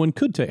down. No one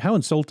could take. How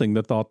insulting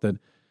the thought that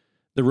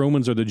the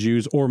Romans or the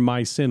Jews or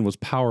my sin was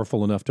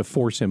powerful enough to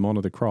force him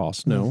onto the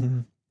cross.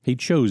 No, he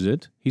chose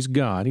it. He's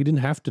God. He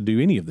didn't have to do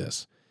any of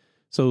this.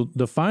 So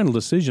the final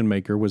decision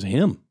maker was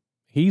him.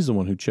 He's the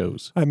one who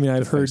chose. I mean,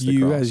 I've heard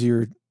you as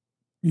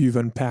you've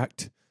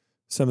unpacked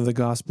some of the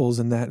Gospels,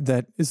 and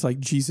that is like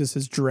Jesus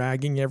is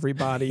dragging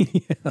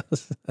everybody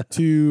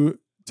to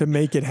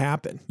make it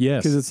happen.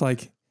 Yes, because it's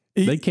like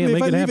they can't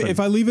make it happen. If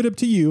I leave it up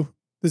to you,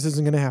 this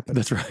isn't going to happen.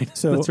 That's right.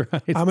 So that's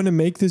right. I'm going to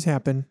make this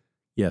happen.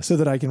 Yes, so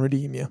that I can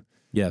redeem you.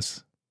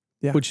 Yes.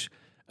 Yeah. Which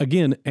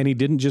again, and he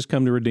didn't just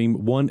come to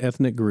redeem one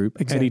ethnic group,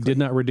 and he did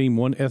not redeem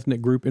one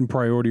ethnic group in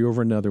priority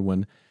over another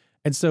one.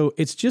 And so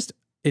it's just,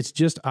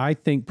 I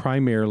think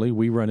primarily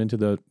we run into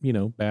the,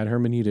 bad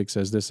hermeneutics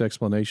as this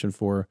explanation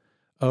for,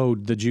 oh,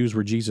 the Jews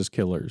were Jesus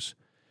killers.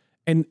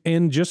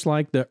 And just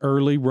like the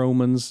early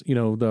Romans,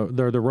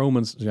 the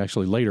Romans,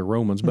 actually later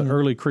Romans, but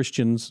early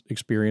Christians'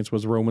 experience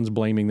was Romans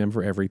blaming them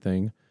for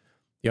everything.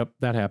 Yep,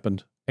 that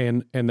happened.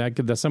 And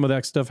that some of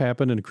that stuff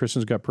happened, and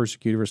Christians got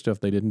persecuted for stuff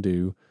they didn't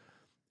do.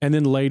 And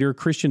then later,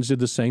 Christians did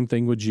the same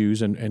thing with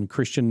Jews, and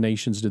Christian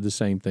nations did the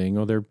same thing.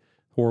 Oh, they're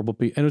horrible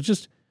people. And it's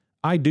just,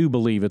 I do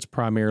believe it's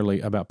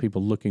primarily about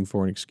people looking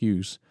for an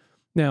excuse.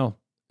 Now,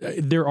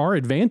 there are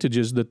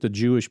advantages that the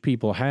Jewish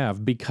people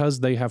have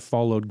because they have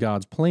followed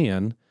God's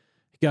plan.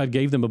 God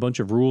gave them a bunch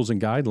of rules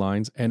and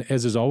guidelines, and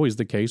as is always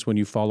the case, when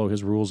you follow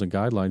his rules and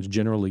guidelines,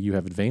 generally you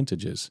have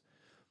advantages.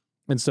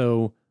 And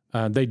so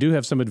They do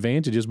have some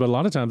advantages, but a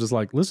lot of times it's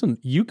like, listen,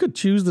 you could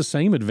choose the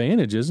same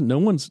advantages. No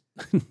one's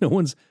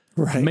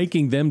Right.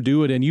 making them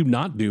do it and you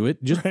not do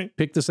it. Just Right.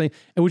 pick the same,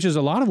 and which is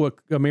a lot of what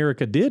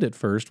America did at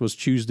first, was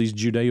choose these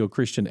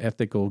Judeo-Christian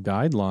ethical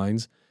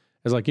guidelines.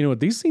 It's like, you know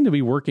what, these seem to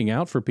be working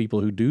out for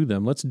people who do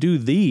them. Let's do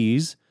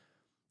these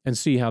and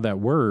see how that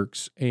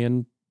works.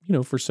 And, you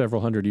know, for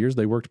several hundred years,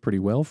 they worked pretty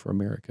well for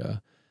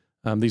America.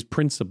 These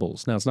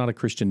principles. Now, it's not a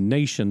Christian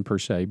nation per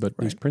se, but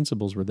these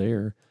principles were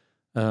there.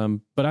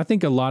 But I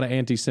think a lot of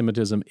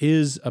anti-Semitism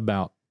is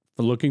about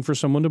looking for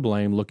someone to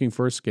blame, looking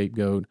for a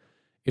scapegoat.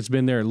 It's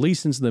been there at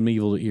least since the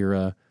medieval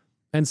era.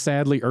 And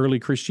sadly, early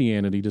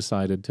Christianity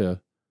decided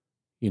to,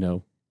 you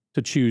know,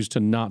 to choose to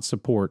not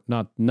support,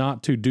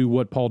 not to do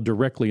what Paul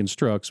directly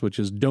instructs, which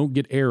is don't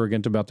get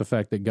arrogant about the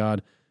fact that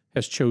God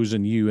has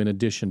chosen you in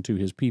addition to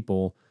his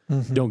people.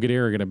 Mm-hmm. Don't get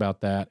arrogant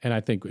about that. And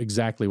I think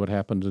exactly what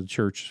happened to the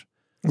church,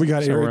 We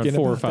got so around arrogant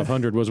 400 or about that.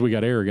 500, was we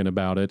got arrogant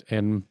about it.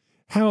 And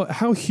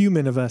How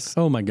human of us.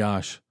 oh my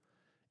gosh,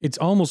 it's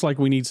almost like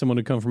we need someone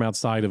to come from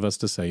outside of us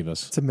to save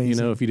us. It's amazing. You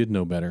know, if you didn't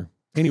know better.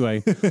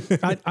 Anyway,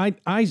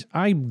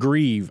 I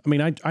grieve. I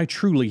mean, I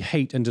truly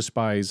hate and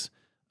despise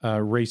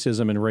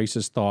racism and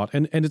racist thought.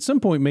 And at some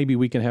point, maybe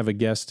we can have a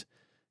guest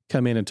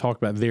come in and talk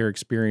about their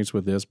experience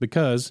with this,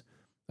 because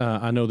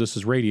I know this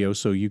is radio,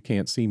 so you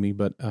can't see me,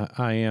 but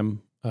I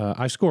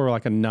score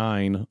like a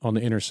 9 on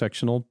the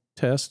intersectional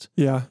test.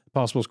 Yeah.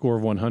 Possible score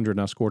of 100,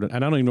 and I scored it.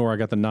 And I don't even know where I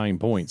got the 9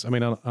 points. I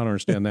mean, I don't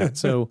understand that.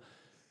 So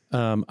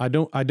I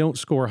don't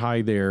score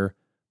high there,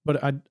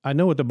 but I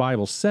know what the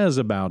Bible says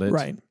about it.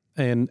 Right.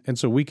 And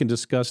so we can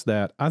discuss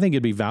that. I think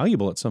it'd be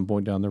valuable at some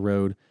point down the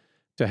road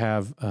to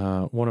have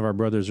one of our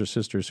brothers or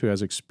sisters who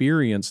has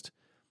experienced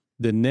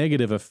the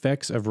negative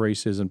effects of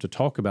racism to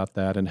talk about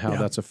that and how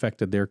that's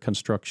affected their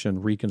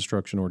construction,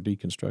 reconstruction, or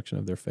deconstruction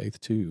of their faith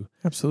too.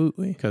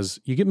 Absolutely. Because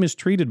you get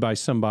mistreated by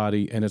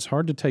somebody, and it's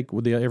hard to take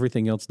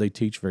everything else they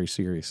teach very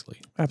seriously.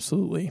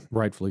 Absolutely.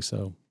 Rightfully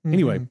so. Mm-hmm.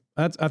 Anyway,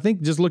 I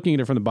think just looking at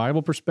it from the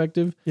Bible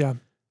perspective, Yeah.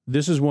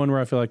 this is one where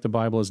I feel like the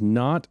Bible does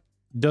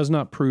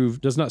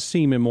not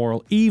seem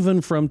immoral, even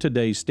from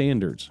today's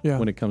standards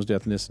when it comes to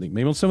ethnicity.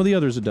 Maybe on some of the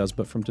others it does,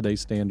 but from today's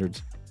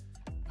standards,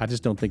 I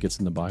just don't think it's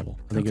in the Bible.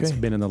 I think it's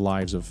been in the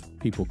lives of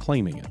people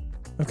claiming it.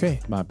 Okay.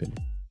 In my opinion.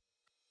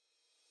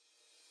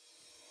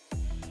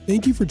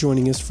 Thank you for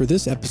joining us for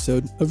this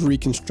episode of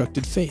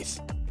Reconstructed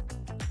Faith.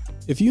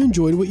 If you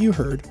enjoyed what you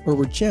heard or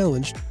were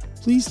challenged,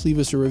 please leave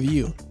us a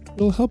review.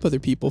 It'll help other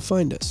people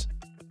find us.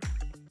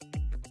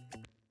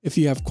 If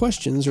you have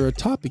questions or a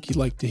topic you'd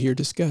like to hear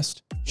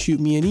discussed, shoot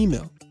me an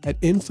email at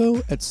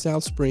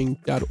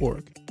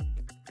info@southspring.org.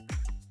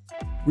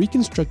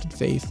 Reconstructed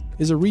Faith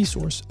is a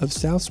resource of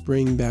South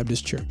Spring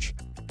Baptist Church.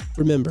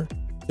 Remember,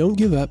 don't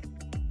give up,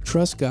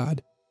 trust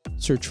God,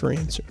 search for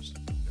answers.